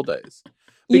for a couple days.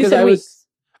 You Because said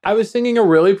I was singing a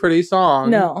really pretty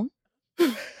song. no.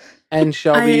 And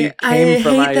Shelby I came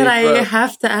from hate my that I throat.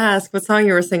 have to ask what song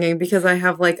you were singing because I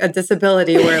have like a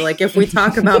disability where like if we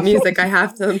talk about music, I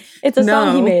have to. It's a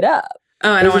song he No. made up.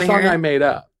 Oh, I It don't was want a to song hear I it. made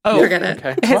up. Oh, Forget it.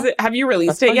 Okay. Have you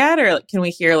released That's it fine. yet, or can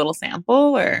we hear a little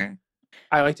sample? Or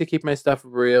I like to keep my stuff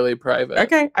really private.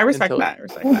 okay, I respect Until that. I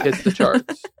respect It that. hits the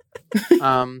charts.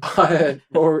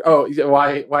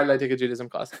 Why did I take a Judaism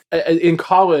class? In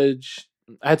college,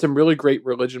 I had some really great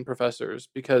religion professors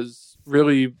because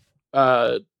really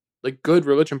like good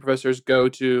religion professors go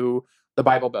to the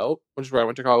Bible Belt, which is where I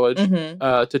went to college,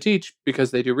 Mhm. to teach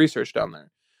because they do research down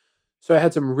there. So I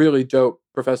had some really dope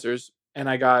professors, and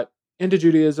I got into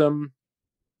Judaism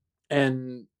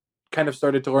and kind of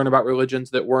started to learn about religions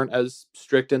that weren't as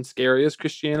strict and scary as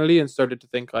Christianity, and started to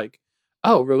think like,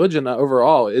 oh, religion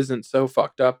overall isn't so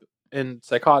fucked up and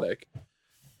psychotic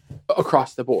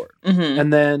across the board. Mhm.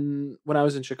 And then when I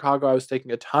was in Chicago, I was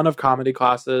taking a ton of comedy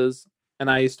classes, and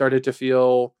I started to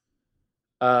feel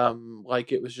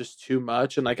like it was just too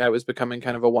much, and like I was becoming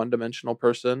kind of a one-dimensional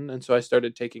person. And so I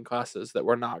started taking classes that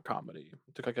were not comedy.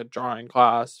 I took like a drawing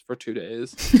class for 2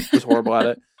 days. I was horrible at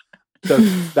it. took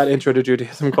that intro to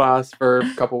Judaism class for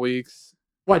a couple weeks.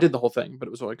 Well, I did the whole thing, but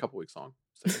it was only a couple weeks long.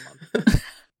 Second month.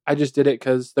 I just did it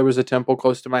because there was a temple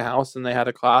close to my house and they had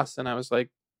a class, and I was like,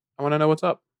 I want to know what's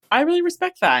up. I really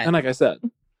respect that. And like I said,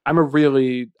 I'm a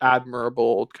really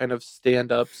admirable kind of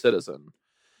stand-up citizen.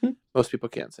 Most people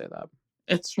can't say that.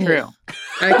 It's true.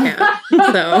 I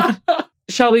can't. So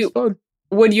Shelby, It's fun.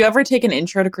 would you ever take an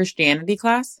intro to Christianity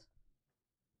class?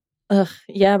 Ugh,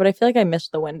 yeah, but I feel like I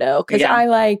missed the window because Yeah.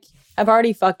 I've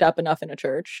already fucked up enough in a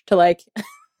church to like,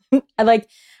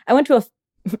 I went to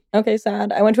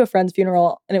sad. I went to a friend's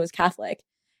funeral and it was Catholic,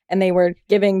 and they were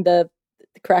giving the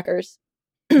crackers.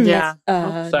 Yeah.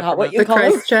 That's, not what you the call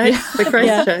Christ them. checks. The Christ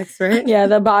Yeah. checks, right? Yeah,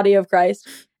 the body of Christ,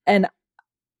 and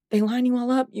they line you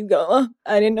all up. You go. "Oh,"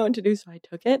 I didn't know what to do, so I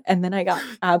took it, and then I got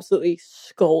absolutely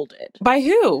scolded. By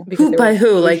who? because Who they by were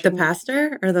who? Like the Asian.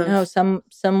 pastor or the? No,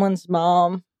 someone's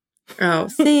mom. Oh,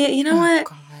 see, you know what?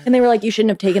 God. And they were like, you shouldn't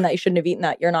have taken that. You shouldn't have eaten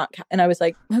that. You're not. And I was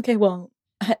like, okay, well,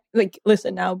 like,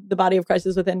 listen, now the body of Christ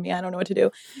is within me. I don't know what to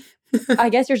do. I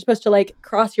guess you're supposed to like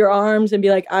cross your arms and be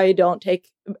like, I don't take,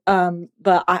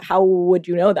 but how would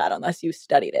you know that unless you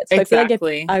studied it? So I feel like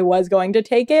Exactly. if I was going to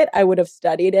take it, I would have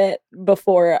studied it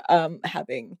before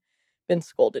having been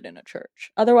scolded in a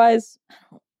church. Otherwise,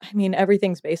 I mean,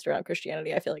 everything's based around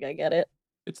Christianity. I feel like I get it.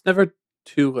 It's never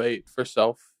too late for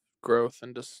self-growth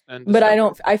and But I discovery.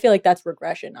 don't, I feel like that's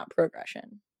regression, not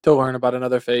progression. To learn about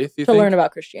another faith, you To think? learn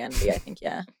about Christianity, I think,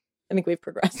 yeah. I think we've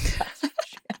progressed past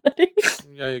Christianity.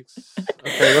 Yikes.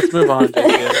 Okay, let's move on,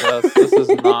 JCSS. This is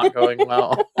not going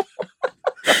well.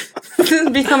 This is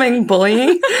becoming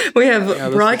bullying. We have Yeah,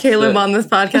 this brought is Caleb it. on this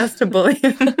podcast to bully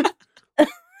him.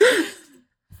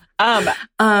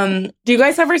 Do you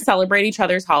guys ever celebrate each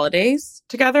other's holidays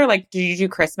together? Like, do you do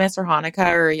Christmas or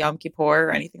Hanukkah or Yom Kippur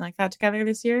or anything like that together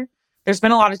this year? There's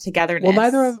been a lot of togetherness.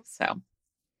 Well,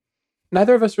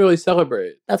 neither of us really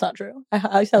celebrate. That's not true.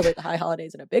 I celebrate the high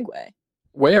holidays in a big way.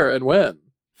 Where and when?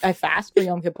 I fast for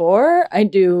Yom Kippur. I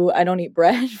don't eat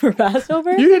bread for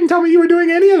Passover. You didn't tell me you were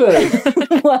doing any of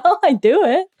this. Well, I do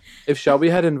it. If Shelby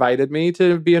had invited me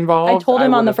to be involved, I told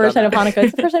him on the would have first night done of Hanukkah,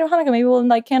 it's the first night of Hanukkah, maybe we'll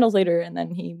light candles later. And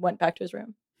then he went back to his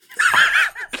room.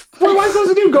 that. What am I supposed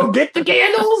to do? Go get the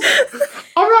candles?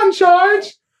 I'm on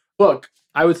charge. Look,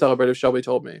 I would celebrate if Shelby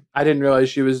told me. I didn't realize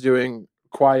she was doing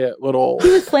quiet little. He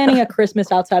was planning a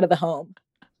Christmas outside of the home.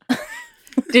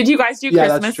 Did you guys do Yeah,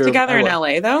 that's Christmas true. together I in would.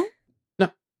 LA though?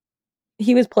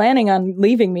 He was planning on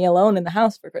leaving me alone in the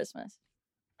house for Christmas.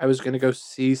 I was going to go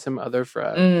see some other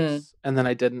friends, and then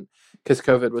I didn't because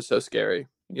COVID was so scary,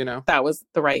 you know? That was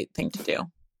the right thing to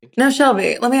do. Now,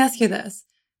 Shelby, let me ask you this.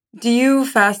 Do you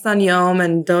fast on Yom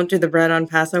and don't do the bread on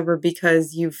Passover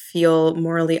because you feel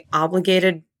morally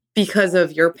obligated because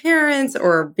of your parents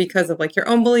or because of like your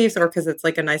own beliefs or because it's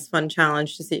like a nice fun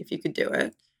challenge to see if you could do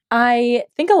it? I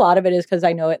think a lot of it is because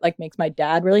I know it like makes my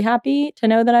dad really happy to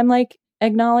know that I'm like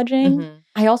acknowledging. Mhm.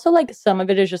 I also like some of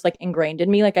it is just like ingrained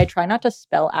in me. Like I try not to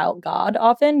spell out God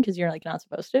often because you're like not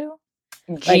supposed to.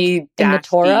 G In the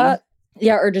Torah,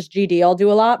 yeah, or just GD. I'll do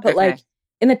a lot, but Okay. like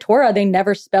in the Torah, they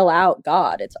never spell out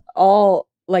God. It's all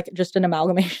like just an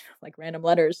amalgamation of like random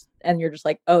letters, and you're just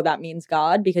like, oh, that means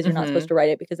God because you're not Mhm. supposed to write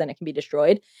it because then it can be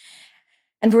destroyed.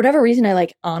 And for whatever reason, I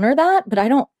like honor that, but I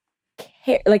don't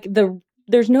care. Like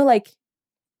there's no like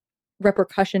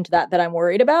repercussion to that I'm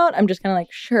worried about. I'm just kind of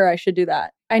like, sure, I should do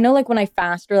that. I know like when I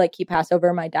fast or like keep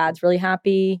Passover, my dad's really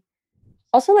happy.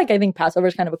 Also, like I think Passover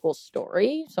is kind of a cool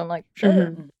story, so I'm like, sure.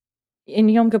 Mhm.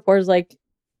 And Yom Kippur is like,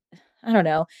 I don't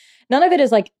know. None of it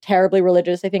is like terribly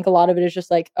religious. I think a lot of it is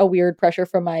just like a weird pressure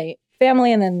from my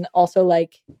family. And then also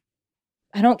like,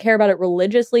 I don't care about it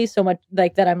religiously so much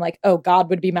like that I'm like, oh, God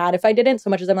would be mad if I didn't, so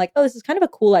much as I'm like, oh, this is kind of a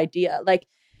cool idea. Like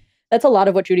that's a lot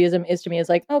of what Judaism is to me is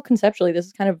like, oh, conceptually, this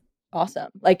is kind of awesome.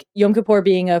 Like Yom Kippur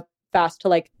being a fast to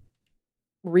like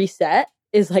reset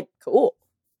is like cool.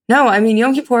 No, I mean,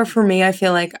 Yom Kippur for me, I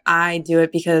feel like I do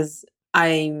it because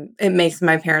it makes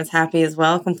my parents happy as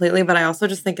well completely. But I also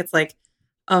just think it's like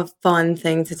a fun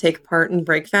thing to take part in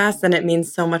break fast. And it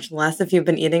means so much less if you've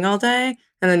been eating all day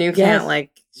and then you can't Yes.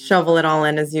 like shovel it all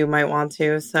in as you might want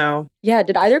to. So Yeah.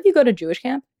 Did either of you go to Jewish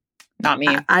camp? Not me.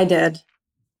 I did.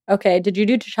 Okay. Did you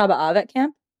do Tisha B'Av at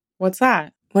camp? What's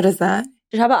that? What is that?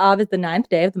 Tisha B'Av is the 9th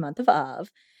day of the month of Av.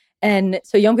 And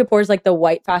so Yom Kippur is like the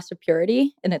white fast of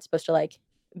purity. And it's supposed to like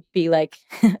be like,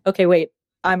 okay, wait,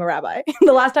 I'm a rabbi.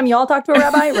 The last time y'all talked to a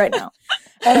rabbi, right now.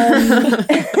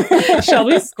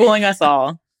 Shelby's schooling us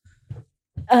all.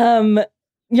 Yom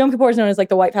Kippur is known as like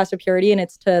the white fast of purity. And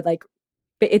it's to like,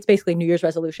 it's basically New Year's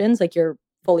resolutions. Like you're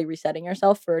fully resetting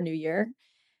yourself for a new year.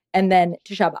 And then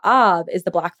Tisha B'Av is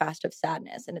the black fast of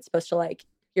sadness. And it's supposed to like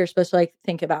You're supposed to like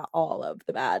think about all of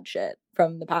the bad shit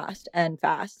from the past and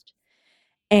fast.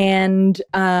 And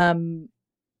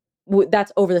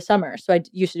that's over the summer. So I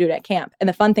used to do it at camp. And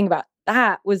the fun thing about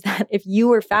that was that if you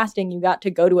were fasting, you got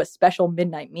to go to a special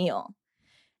midnight meal.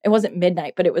 It wasn't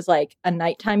midnight, but it was like a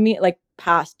nighttime meal, like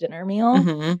past dinner meal.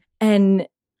 Mm-hmm. And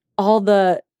all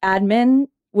the admin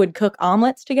would cook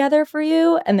omelets together for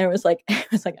you. And there was like, it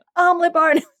was like an omelet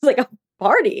bar and it was like a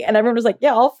party. And everyone was like,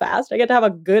 yeah, I'll fast. I get to have a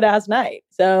good ass night.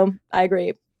 So I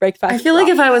agree. Break fast. I feel like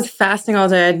if I was fasting all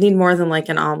day, I'd need more than like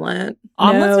an omelet.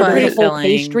 Omelets no, are there's pretty a full filling.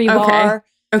 pastry Okay. bar.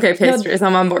 Okay, pastries,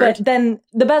 I'm on board. But then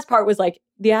the best part was like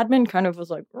the admin kind of was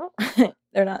like, "Oh,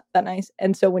 they're not that nice.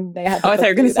 And so when they had to Oh, I thought you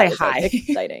were cook gonna food, say that was, like, hi.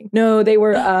 exciting. No, they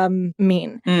were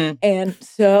mean. Mm. And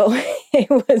so it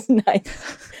was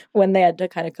nice when they had to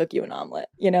kind of cook you an omelet.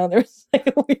 You know, there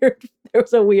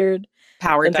was a weird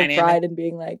Power sense of dynamic. pride in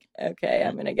being like, okay,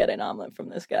 I'm gonna get an omelet from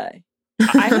this guy.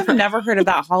 I have never heard of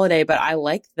that holiday, but I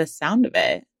like the sound of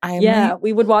it. Yeah,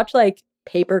 we would watch like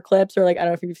paper clips or like I don't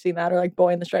know if you've seen that or like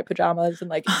Boy in the Striped Pajamas and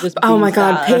like just Oh be my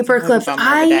God, sad. paper That's clips. a bummer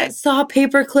of a day. I saw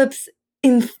paper clips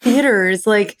in theaters.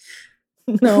 Like,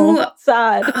 No, Who-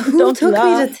 sad. who Don't do took me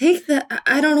that. to take that?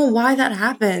 I don't know why that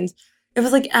happened. It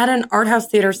was like at an art house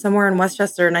theater somewhere in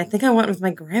Westchester, and I think I went with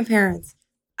my grandparents.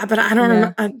 But I don't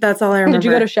Yeah. remember. That's all I remember. Did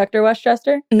you go to Schechter,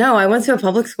 Westchester? No, I went to a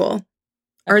public school,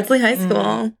 Ardsley High Mm.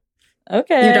 School.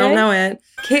 Okay. You don't know it.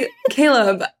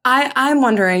 Caleb, I'm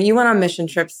wondering, you went on mission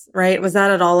trips, right? Was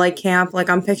that at all like camp? Like,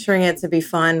 I'm picturing it to be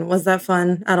fun. Was that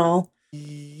fun at all?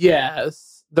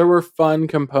 Yes, there were fun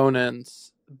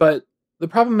components, but the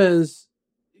problem is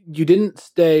you didn't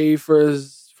stay for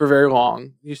very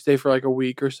long. You stay for like a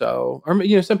week or so,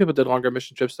 or some people did longer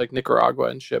mission trips like Nicaragua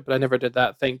and shit, but I never did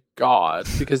that. Thank God,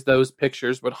 because those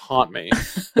pictures would haunt me.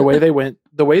 The way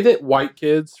that white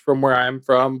kids from where I'm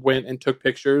from went and took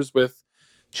pictures with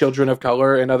children of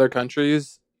color in other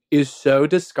countries is so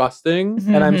disgusting,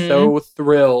 and I'm so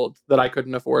thrilled that I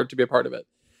couldn't afford to be a part of it.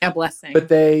 A blessing. But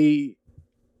they,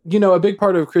 a big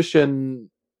part of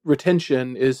Christian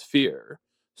retention is fear.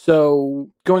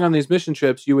 So going on these mission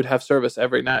trips, you would have service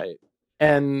every night.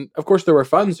 And of course, there were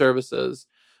fun services,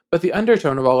 but the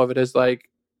undertone of all of it is like,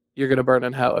 you're going to burn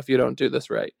in hell if you don't do this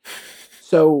right.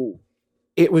 So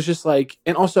it was just like,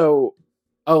 and also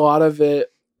a lot of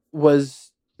it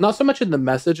was not so much in the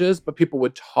messages, but people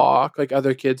would talk, like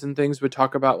other kids and things would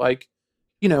talk about like,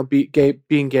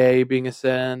 being gay, being a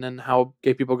sin, and how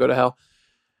gay people go to hell.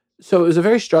 So it was a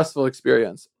very stressful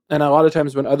experience. And a lot of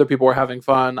times when other people were having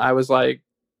fun, I was like,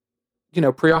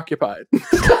 preoccupied.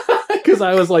 Because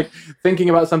I was like thinking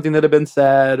about something that had been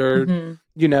said or,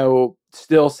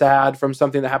 still sad from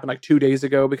something that happened like 2 days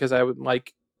ago because I was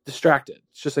like distracted.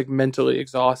 It's just like mentally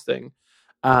exhausting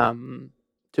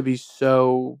to be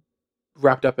so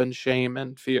wrapped up in shame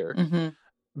and fear.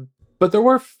 Mm-hmm. But there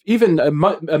were even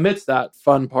amidst that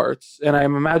fun parts. And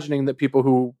I'm imagining that people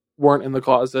who weren't in the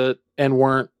closet and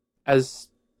weren't as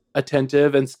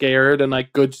attentive and scared and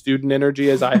like good student energy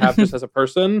as I have just as a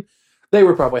person, they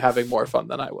were probably having more fun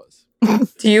than I was.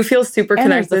 Do you feel super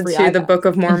And there's the connected free to the iPad. Book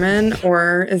of Mormon,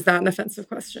 or is that an offensive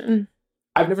question?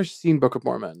 I've never seen Book of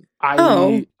Mormon.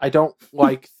 Oh. I don't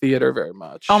like theater very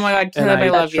much. Oh my God, And Caleb, I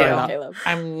love you. try not-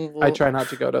 Caleb. I try not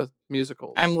to go to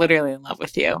musicals. I'm literally in love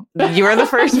with you. You are the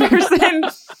first person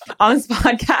on this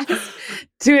podcast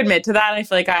to admit to that. I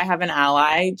feel like I have an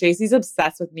ally. JC's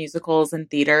obsessed with musicals and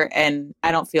theater, and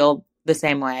I don't feel the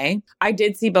same way. I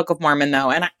did see Book of Mormon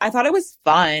though, and I thought it was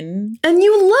fun. And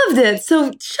you loved it.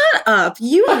 So shut up.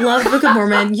 You loved Book of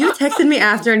Mormon. You texted me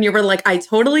after and you were like, I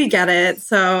totally get it.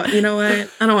 So you know what?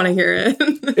 I don't want to hear it.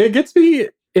 It gets me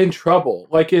in trouble,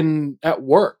 like at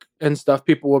work and stuff.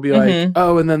 People will be like, Mhm.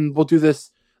 "Oh, and then we'll do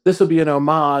this. This will be an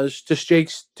homage to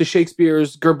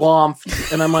Shakespeare's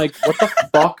Gerblanft," and I'm like, "What the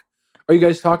fuck are you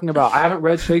guys talking about? I haven't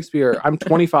read Shakespeare. I'm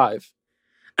 25."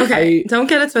 Okay, don't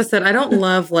get it twisted. I don't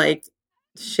love like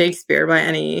Shakespeare by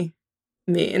any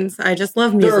means. I just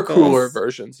love There are musicals. cooler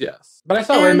versions, yes. But I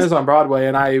saw Les And- Mis on Broadway,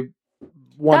 and I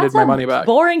wanted That's my a money back.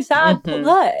 Boring, sad Mhm.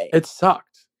 play. It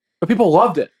sucked, but people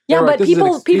loved it. They Yeah, were like, but "This is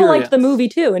an people liked the experience." movie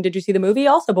too. And did you see the movie?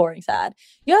 Also boring, sad.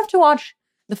 You have to watch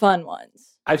the fun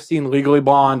ones. I've seen Legally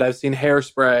Blonde. I've seen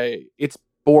Hairspray. It's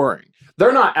boring.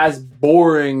 They're not as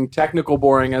boring, technical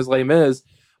boring as Les Mis,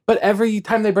 but every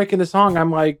time they break into song,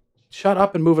 I'm like, shut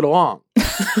up and move it along.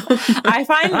 I And I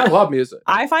find love music.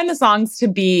 I find the songs to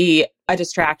be a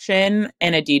distraction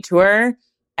and a detour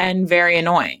and very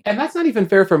annoying. And that's not even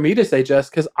fair for me to say, Jess,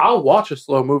 because I'll watch a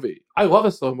slow movie. I love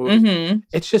a slow movie. Mm-hmm.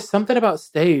 It's just something about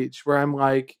stage where I'm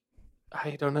like,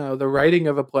 I don't know. The writing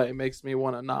of a play makes me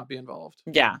want to not be involved.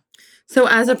 Yeah. So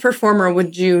as a performer,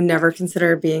 would you never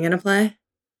consider being in a play?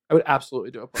 I would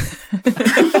absolutely do a play.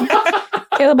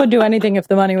 Caleb would do anything if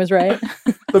the money was right.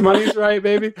 The money's right,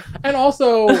 baby. And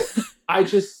also, I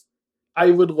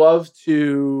would love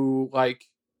to like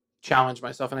challenge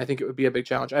myself, and I think it would be a big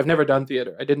challenge. I've never done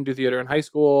theater. I didn't do theater in high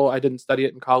school. I didn't study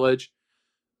it in college.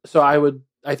 So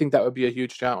I think that would be a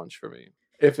huge challenge for me.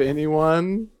 If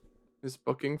anyone is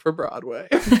booking for Broadway.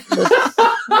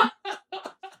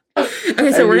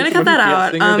 Okay, so we're going to cut that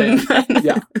out.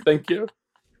 Yeah, thank you.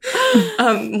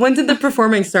 When did the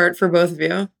performing start for both of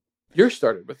you? Yours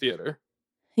started with theater.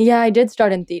 Yeah, I did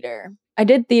start in theater. I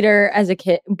did theater as a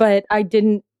kid, but I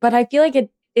feel like it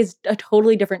is a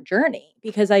totally different journey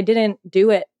because I didn't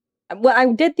do it. Well,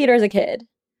 I did theater as a kid.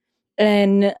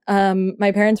 And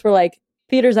my parents were like,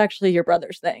 theater's actually your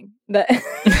brother's thing. That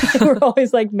they were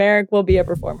always like, Merrick will be a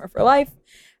performer for life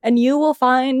and you will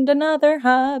find another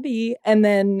hobby. And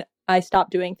then I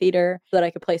stopped doing theater so that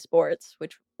I could play sports,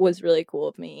 which was really cool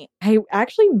of me. I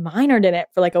actually minored in it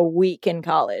for like a week in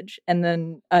college and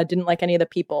then didn't like any of the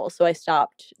people. So I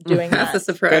stopped doing that. That's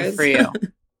a surprise. Good for you.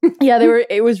 Yeah,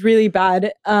 it was really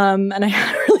bad. And I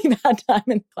had a really bad time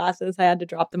in classes. I had to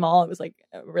drop them all. It was like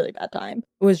a really bad time.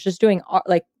 It was just doing art,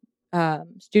 like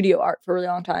studio art for a really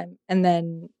long time. And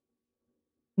then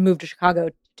moved to Chicago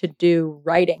to do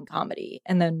writing comedy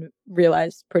and then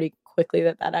realized pretty quickly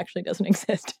that actually doesn't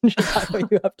exist in Chicago.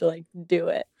 You have to like do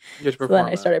it. So then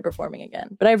I started performing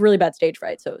again. But I have really bad stage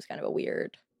fright, so it was kind of a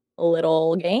weird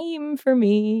little game for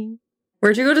me.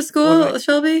 Where'd you go to school,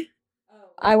 Shelby?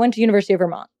 I went to University of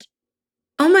Vermont.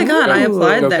 Oh my God, I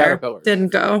applied there. Caterpillars.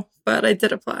 Didn't go, but I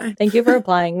did apply. Thank you for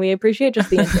applying. We appreciate just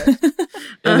the interest.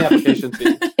 And the application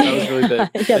fee. That was really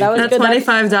big. Yeah, that was That good.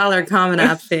 $25 Common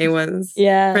App fee was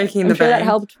breaking I'm the sure that bank.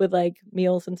 helped with like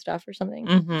meals and stuff or something.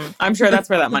 Mm-hmm. I'm sure that's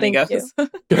where that money Thank goes.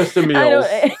 Just a meal.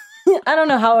 I don't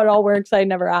know how it all works. I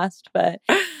never asked, but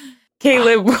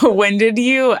Caleb,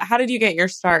 how did you get your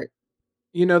start?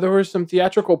 You know, there were some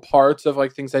theatrical parts of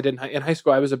like things I did in high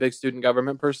school. I was a big student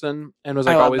government person and was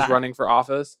like always running for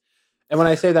office. And when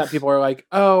I say that, people are like,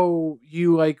 "Oh,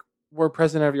 you like were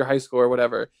president of your high school or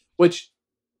whatever." Which,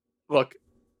 look,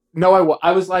 no,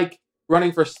 I was like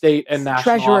running for state and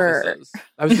national offices.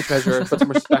 I was the treasurer. Put some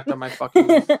respect on my fucking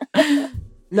name.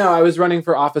 No, I was running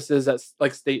for offices at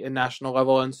like state and national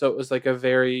level, and so it was like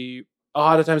a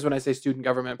lot of times when I say student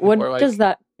government, people are like, does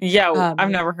that? Yeah, I've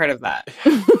never heard of that.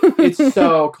 It's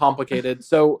so complicated.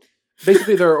 So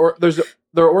basically, there are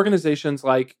organizations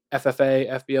like FFA,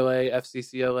 FBLA,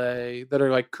 FCCLA that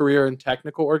are like career and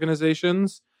technical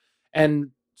organizations, and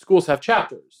schools have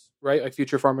chapters, right? Like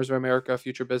Future Farmers of America,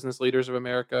 Future Business Leaders of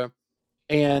America.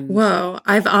 And whoa,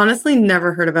 I've honestly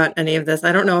never heard about any of this.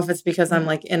 I don't know if it's because I'm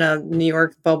like in a New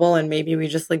York bubble and maybe we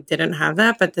just like didn't have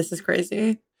that, but this is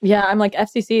crazy. Yeah, I'm like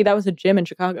FCC. That was a gym in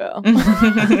Chicago.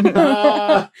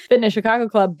 Fitness Chicago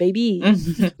Club, baby.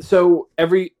 So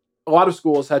a lot of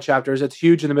schools had chapters. It's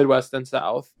huge in the Midwest and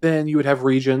South. Then you would have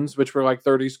regions, which were like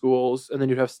 30 schools, and then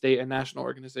you'd have state and national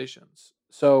organizations.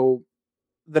 So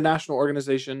the national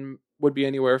organization would be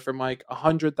anywhere from like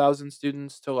 100,000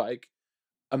 students to like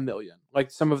 1 million. Like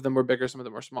some of them were bigger, some of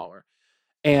them were smaller.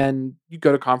 And you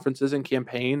go to conferences and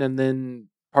campaign, and then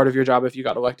part of your job, if you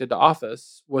got elected to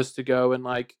office, was to go and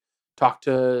like talk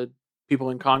to people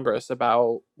in Congress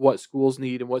about what schools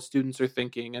need and what students are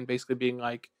thinking, and basically being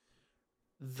like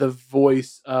the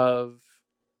voice of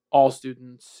all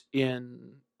students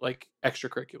in like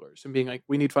extracurriculars and being like,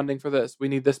 we need funding for this. We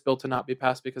need this bill to not be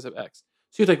passed because of X.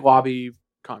 So you'd like lobby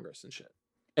Congress and shit.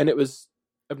 And it was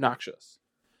obnoxious.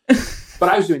 But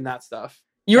I was doing that stuff.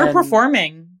 You were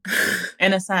performing,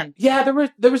 in a sense. Yeah,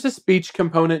 there was a speech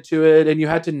component to it, and you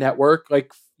had to network.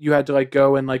 Like you had to like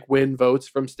go and like win votes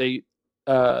from state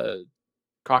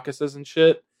caucuses and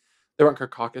shit. They weren't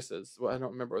caucuses. Well, I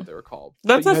don't remember what they were called.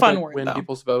 That's a fun to, like, word. Win though.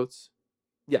 people's votes.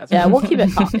 Yeah, Yeah, we'll keep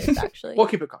it caucus. Actually, we'll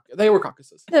keep it caucus. They were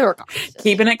caucuses.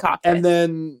 Keeping it caucus. And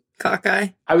then cockeye.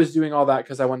 I was doing all that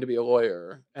because I wanted to be a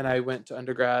lawyer, and I went to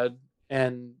undergrad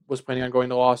and was planning on going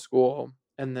to law school.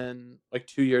 And then, like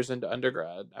 2 years into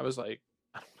undergrad, I was like,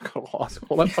 I don't want to go to law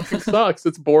school. That fucking sucks.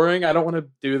 It's boring. I don't want to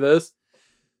do this.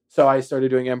 So I started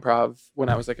doing improv when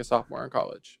I was like a sophomore in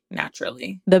college.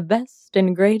 Naturally. The best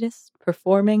and greatest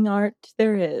performing art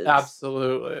there is.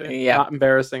 Absolutely. Yeah. Not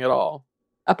embarrassing at all.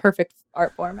 A perfect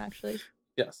art form, actually.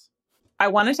 Yes. I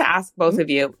wanted to ask both of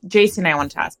you, Jason, I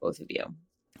wanted to ask both of you,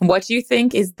 what do you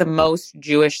think is the most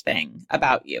Jewish thing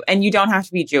about you? And you don't have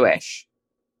to be Jewish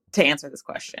to answer this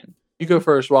question. You go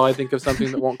first while I think of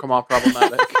something that won't come off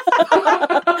problematic.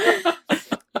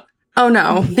 Oh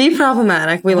no, be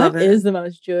problematic. We love it. What is the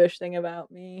most Jewish thing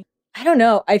about me? I don't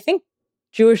know. I think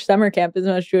Jewish summer camp is the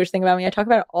most Jewish thing about me. I talk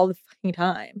about it all the fucking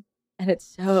time. And it's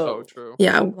So true.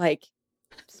 Yeah. like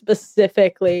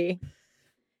specifically,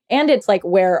 and it's like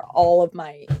where all of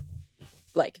my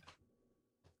like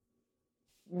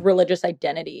religious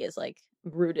identity is like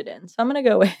rooted in. So I'm gonna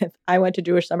go with I went to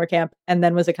Jewish summer camp and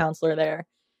then was a counselor there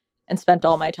and spent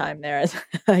all my time there as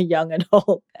a young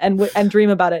adult and dream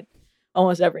about it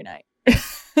almost every night.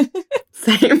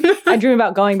 Same. I dream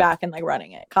about going back and like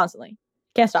running it constantly.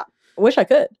 Can't stop. I wish I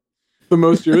could. The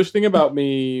most Jewish thing about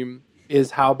me is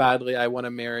how badly I want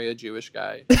to marry a Jewish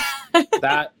guy.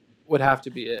 That would have to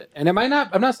be it. And it might not,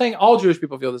 I'm not saying all Jewish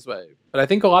people feel this way, but I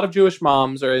think a lot of Jewish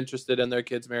moms are interested in their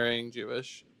kids marrying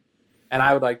Jewish. And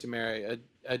I would like to marry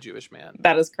a Jewish man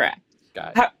That is correct.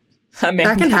 guy. A man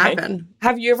That can guy. happen.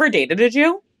 Have you ever dated a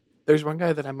Jew? There's one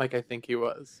guy that I'm like, I think he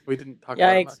was. We didn't talk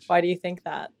about it Yikes. much. Why do you think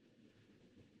that?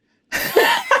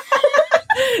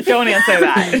 Don't answer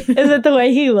that. Is it the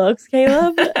way he looks,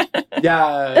 Caleb?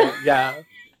 Yeah.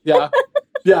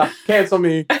 Cancel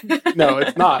me. No,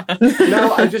 it's not.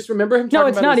 No, I just remember him. No, talking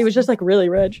it's about not. He his- was just like really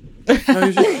rich. No, he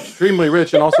was just extremely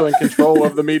rich and also in control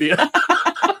of the media.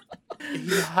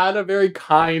 He had a very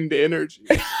kind energy.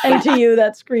 And to you,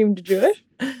 that screamed Jewish.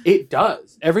 It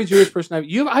does. Every Jewish person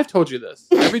I've told you this.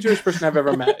 Every Jewish person I've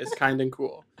ever met is kind and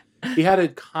cool. He had a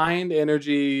kind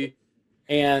energy,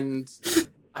 and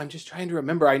I'm just trying to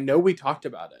remember. I know we talked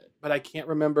about it, but I can't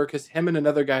remember because him and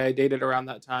another guy I dated around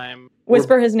that time.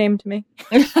 Whisper his name to me.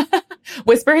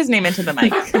 Whisper his name into the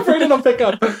mic. I'm afraid it'll pick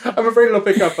up.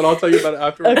 But I'll tell you about it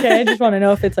afterwards. Okay, I just want to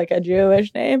know if it's like a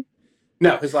Jewish name.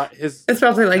 No, his. It's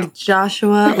probably like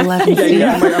Joshua Levinstein.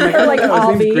 Yeah. I'm like, Or like his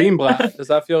Avi. name's Greenblatt. Does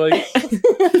that feel like?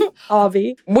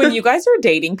 Avi. When you guys are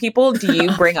dating people, do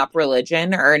you bring up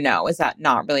religion or no? Is that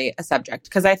not really a subject?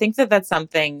 Because I think that that's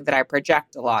something that I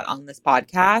project a lot on this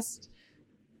podcast.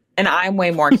 And I'm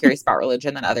way more curious about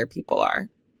religion than other people are.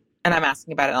 And I'm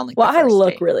asking about it on like Well, the I first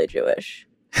look date. really Jewish.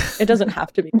 It doesn't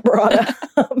have to be brought up.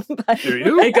 But Do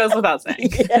you? It goes without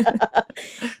saying. yeah.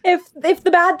 If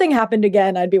the bad thing happened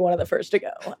again, I'd be one of the first to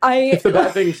go. If the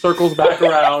bad thing circles back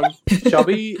around,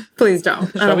 Shelby Please don't. I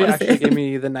don't Shelby want to see actually it. gave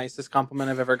me the nicest compliment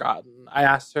I've ever gotten. I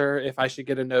asked her if I should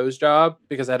get a nose job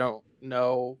because I don't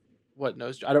know what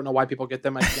nose. I don't know why people get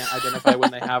them. I can't identify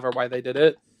when they have or why they did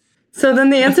it. So then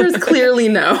the answer is clearly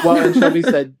no. Well, and Shelby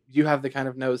said, "You have the kind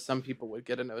of nose some people would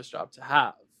get a nose job to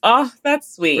have." Oh,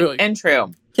 that's sweet Really? and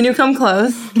true. Can you come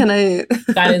close? Can I?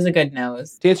 That is a good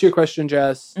nose. To answer your question,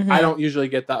 Jess, Mhm. I don't usually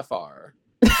get that far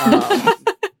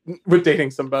with dating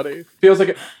somebody. Feels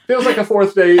like a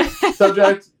fourth date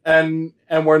subject, and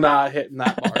we're not hitting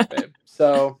that mark, babe.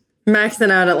 So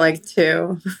Maxing out at like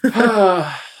 2.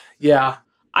 yeah.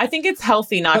 I think it's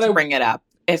healthy not But to I- bring it up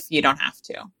if you don't have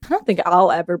to. I don't think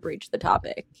I'll ever breach the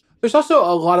topic. There's also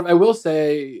a lot of, I will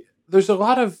say, there's a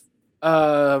lot of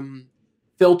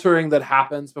filtering that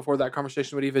happens before that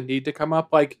conversation would even need to come up.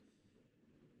 Like,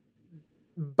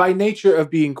 by nature of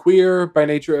being queer, by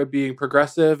nature of being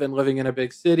progressive and living in a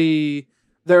big city,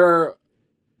 there are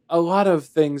a lot of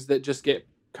things that just get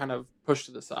kind of pushed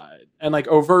to the side. And like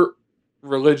overt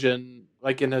religion,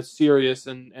 like in a serious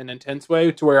and intense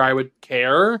way to where I would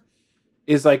care,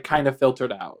 is like kind of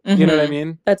filtered out. You know what I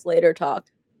mean? That's later talk.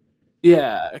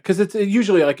 Yeah, because it's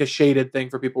usually like a shaded thing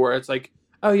for people where it's like,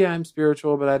 oh yeah, I'm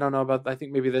spiritual, but I don't know about, I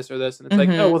think maybe this or this. And it's like,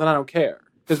 Mhm. oh, well then I don't care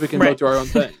because we can Right. both do our own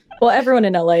thing. Well, everyone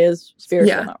in LA is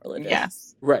spiritual, Yeah. not religious.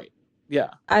 Yes. Right. Yeah.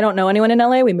 I don't know anyone in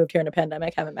LA. We moved here in a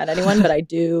pandemic. Haven't met anyone, but I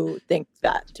do think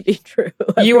that to be true.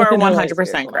 You are Everyone in LA is 100%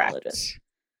 spiritual, not religious.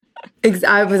 correct.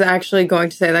 I was actually going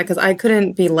to say that because I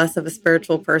couldn't be less of a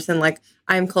spiritual person. Like,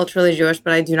 I'm culturally Jewish,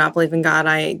 but I do not believe in God.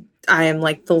 I am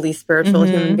like the least spiritual Mhm.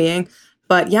 human being.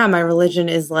 But yeah, my religion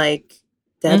is like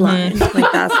deadline.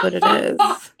 Like, that's what it is.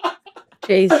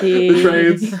 JC. The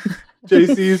trades.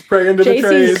 JC's praying to the JC's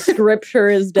trades. scripture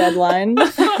is deadline.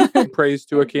 Praise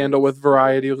to a candle with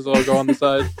Variety logo on the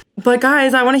side. But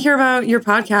guys, I want to hear about your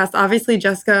podcast. Obviously,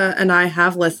 Jessica and I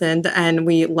have listened and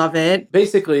we love it.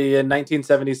 Basically, in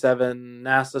 1977,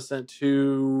 NASA sent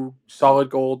 2 solid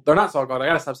gold. They're not solid gold. I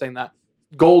gotta stop saying that.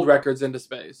 Gold records into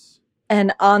space.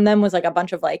 And on them was like a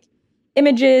bunch of like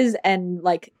images and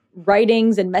like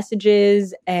writings and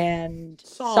messages and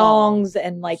songs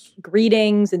and like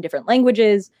greetings in different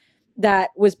languages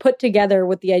that was put together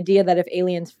with the idea that if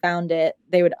aliens found it,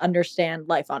 they would understand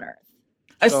life on Earth.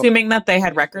 Assuming that they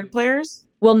had record players.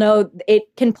 Well, no, it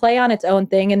can play on its own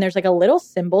thing, and there's like a little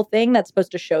symbol thing that's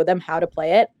supposed to show them how to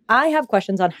play it. I have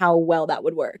questions on how well that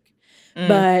would work,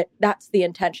 but that's the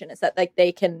intention, is that like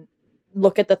they can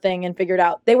look at the thing and figure it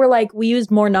out. They were like, we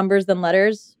used more numbers than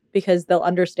letters because they'll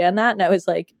understand that. And I was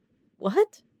like,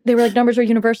 what? They were like, numbers are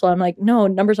universal. I'm like, no,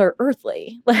 numbers are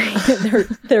earthly. Like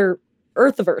they're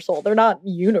earthversal. They're not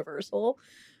universal.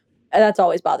 that's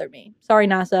always bothered me. Sorry,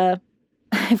 NASA.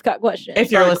 I've got questions.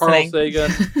 If you're Sorry, listening. Carl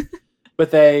Sagan.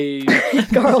 But they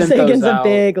Carl sent Sagan's those a out.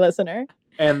 big listener.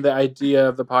 And the idea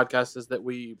of the podcast is that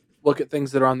we look at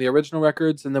things that are on the original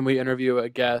records, and then we interview a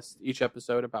guest each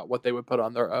episode about what they would put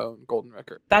on their own golden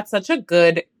record. That's such a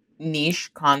good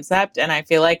niche concept. And I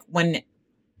feel like when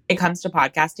it comes to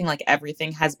podcasting, like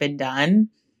everything has been done.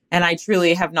 And I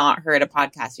truly have not heard a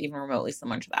podcast even remotely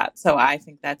similar to that. So I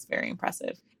think that's very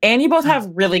impressive. And you both have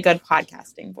really good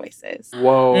podcasting voices.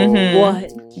 Whoa. Mhm.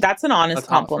 What? That's an honest That's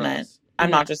hot for compliment. us. I'm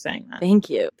not just saying that. Thank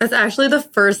you. That's actually the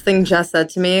first thing Jess said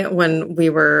to me when we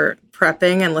were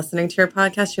prepping and listening to your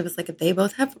podcast. She was like, they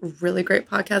both have really great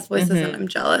podcast voices and I'm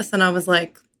jealous. And I was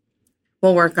like,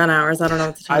 we'll work on ours. I don't know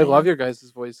what to tell I you. love your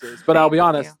guys' voices, but I'll be Thank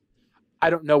honest, you. I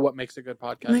don't know what makes a good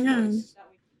podcast Oh my God. voice.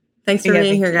 Thanks for Yeah,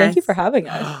 being here, guys. Thank you for having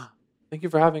us. Thank you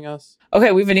for having us.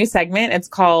 Okay, we have a new segment. It's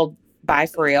called Bye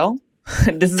For Real.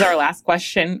 This is our last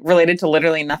question related to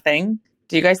literally nothing.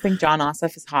 Do you guys think John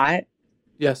Ossoff is hot?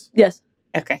 Yes, Yes.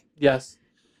 Okay. yes,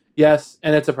 yes,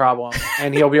 and it's a problem.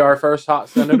 And he'll be our first hot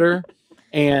senator.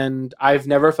 And I've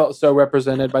never felt so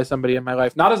represented by somebody in my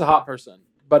life, not as a hot person,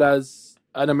 but as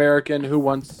an American who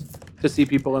wants to see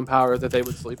people in power that they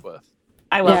would sleep with.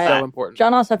 I love Yeah. that. So important.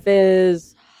 John Ossoff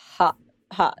is hot.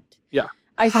 Yeah.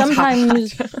 I Hot, hot,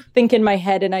 sometimes hot. think in my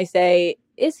head and I say,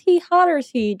 is he hot or is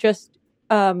he just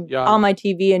on my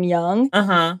TV and young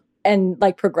Uh-huh. and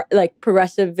like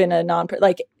progressive in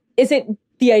a is it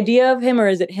the idea of him or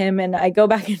is it him? And I go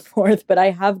back and forth, but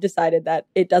I have decided that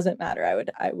it doesn't matter.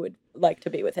 I would like to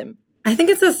be with him. I think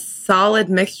it's a solid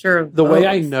mixture of The way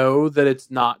I both. know that it's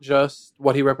not just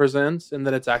what he represents and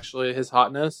that it's actually his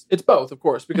hotness, it's both, of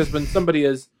course, because when somebody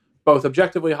is both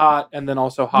objectively hot and then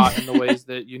also hot in the ways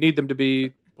that you need them to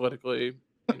be politically,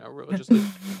 religiously,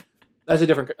 that's a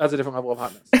different level of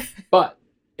hotness. But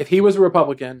if he was a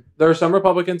Republican, there are some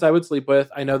Republicans I would sleep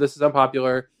with. I know this is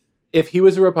unpopular. If he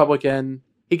was a Republican,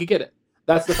 he could get it.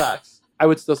 That's the facts. I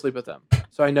would still sleep with him.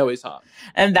 So I know he's hot.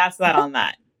 And that's that on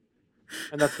that.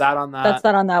 And that's that on that. That's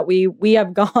that on that. We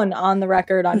have gone on the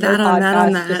record on your That on that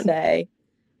on podcast to that. say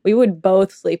we would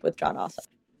both sleep with John Ossoff.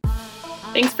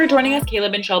 Thanks for joining us,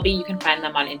 Caleb and Shelby. You can find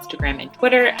them on Instagram and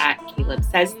Twitter at Caleb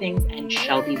Says Things and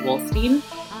Shelby Wolstein.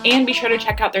 And be sure to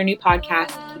check out their new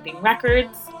podcast, Keeping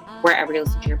Records, wherever you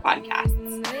listen to your podcasts.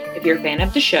 If you're a fan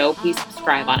of the show, please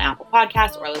subscribe on Apple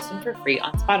Podcasts or listen for free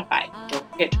on Spotify. Don't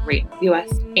forget to rate and review us.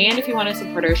 And if you want to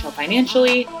support our show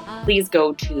financially, please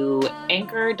go to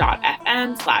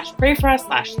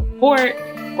anchor.fm/prayforus/support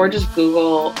or just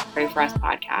Google Pray For Us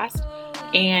Podcast.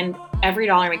 And every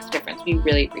dollar makes a difference. We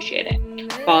really appreciate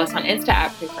it. Follow us on Insta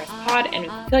at PrayForUsPod, and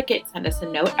if you feel like it, send us a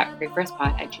note at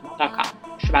prayforuspod@gmail.com.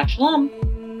 Shabbat Shalom.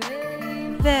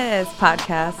 This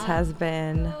podcast has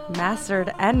been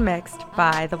mastered and mixed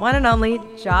by the one and only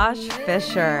Josh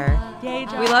Fisher. Yay,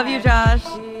 Josh. We love you, Josh.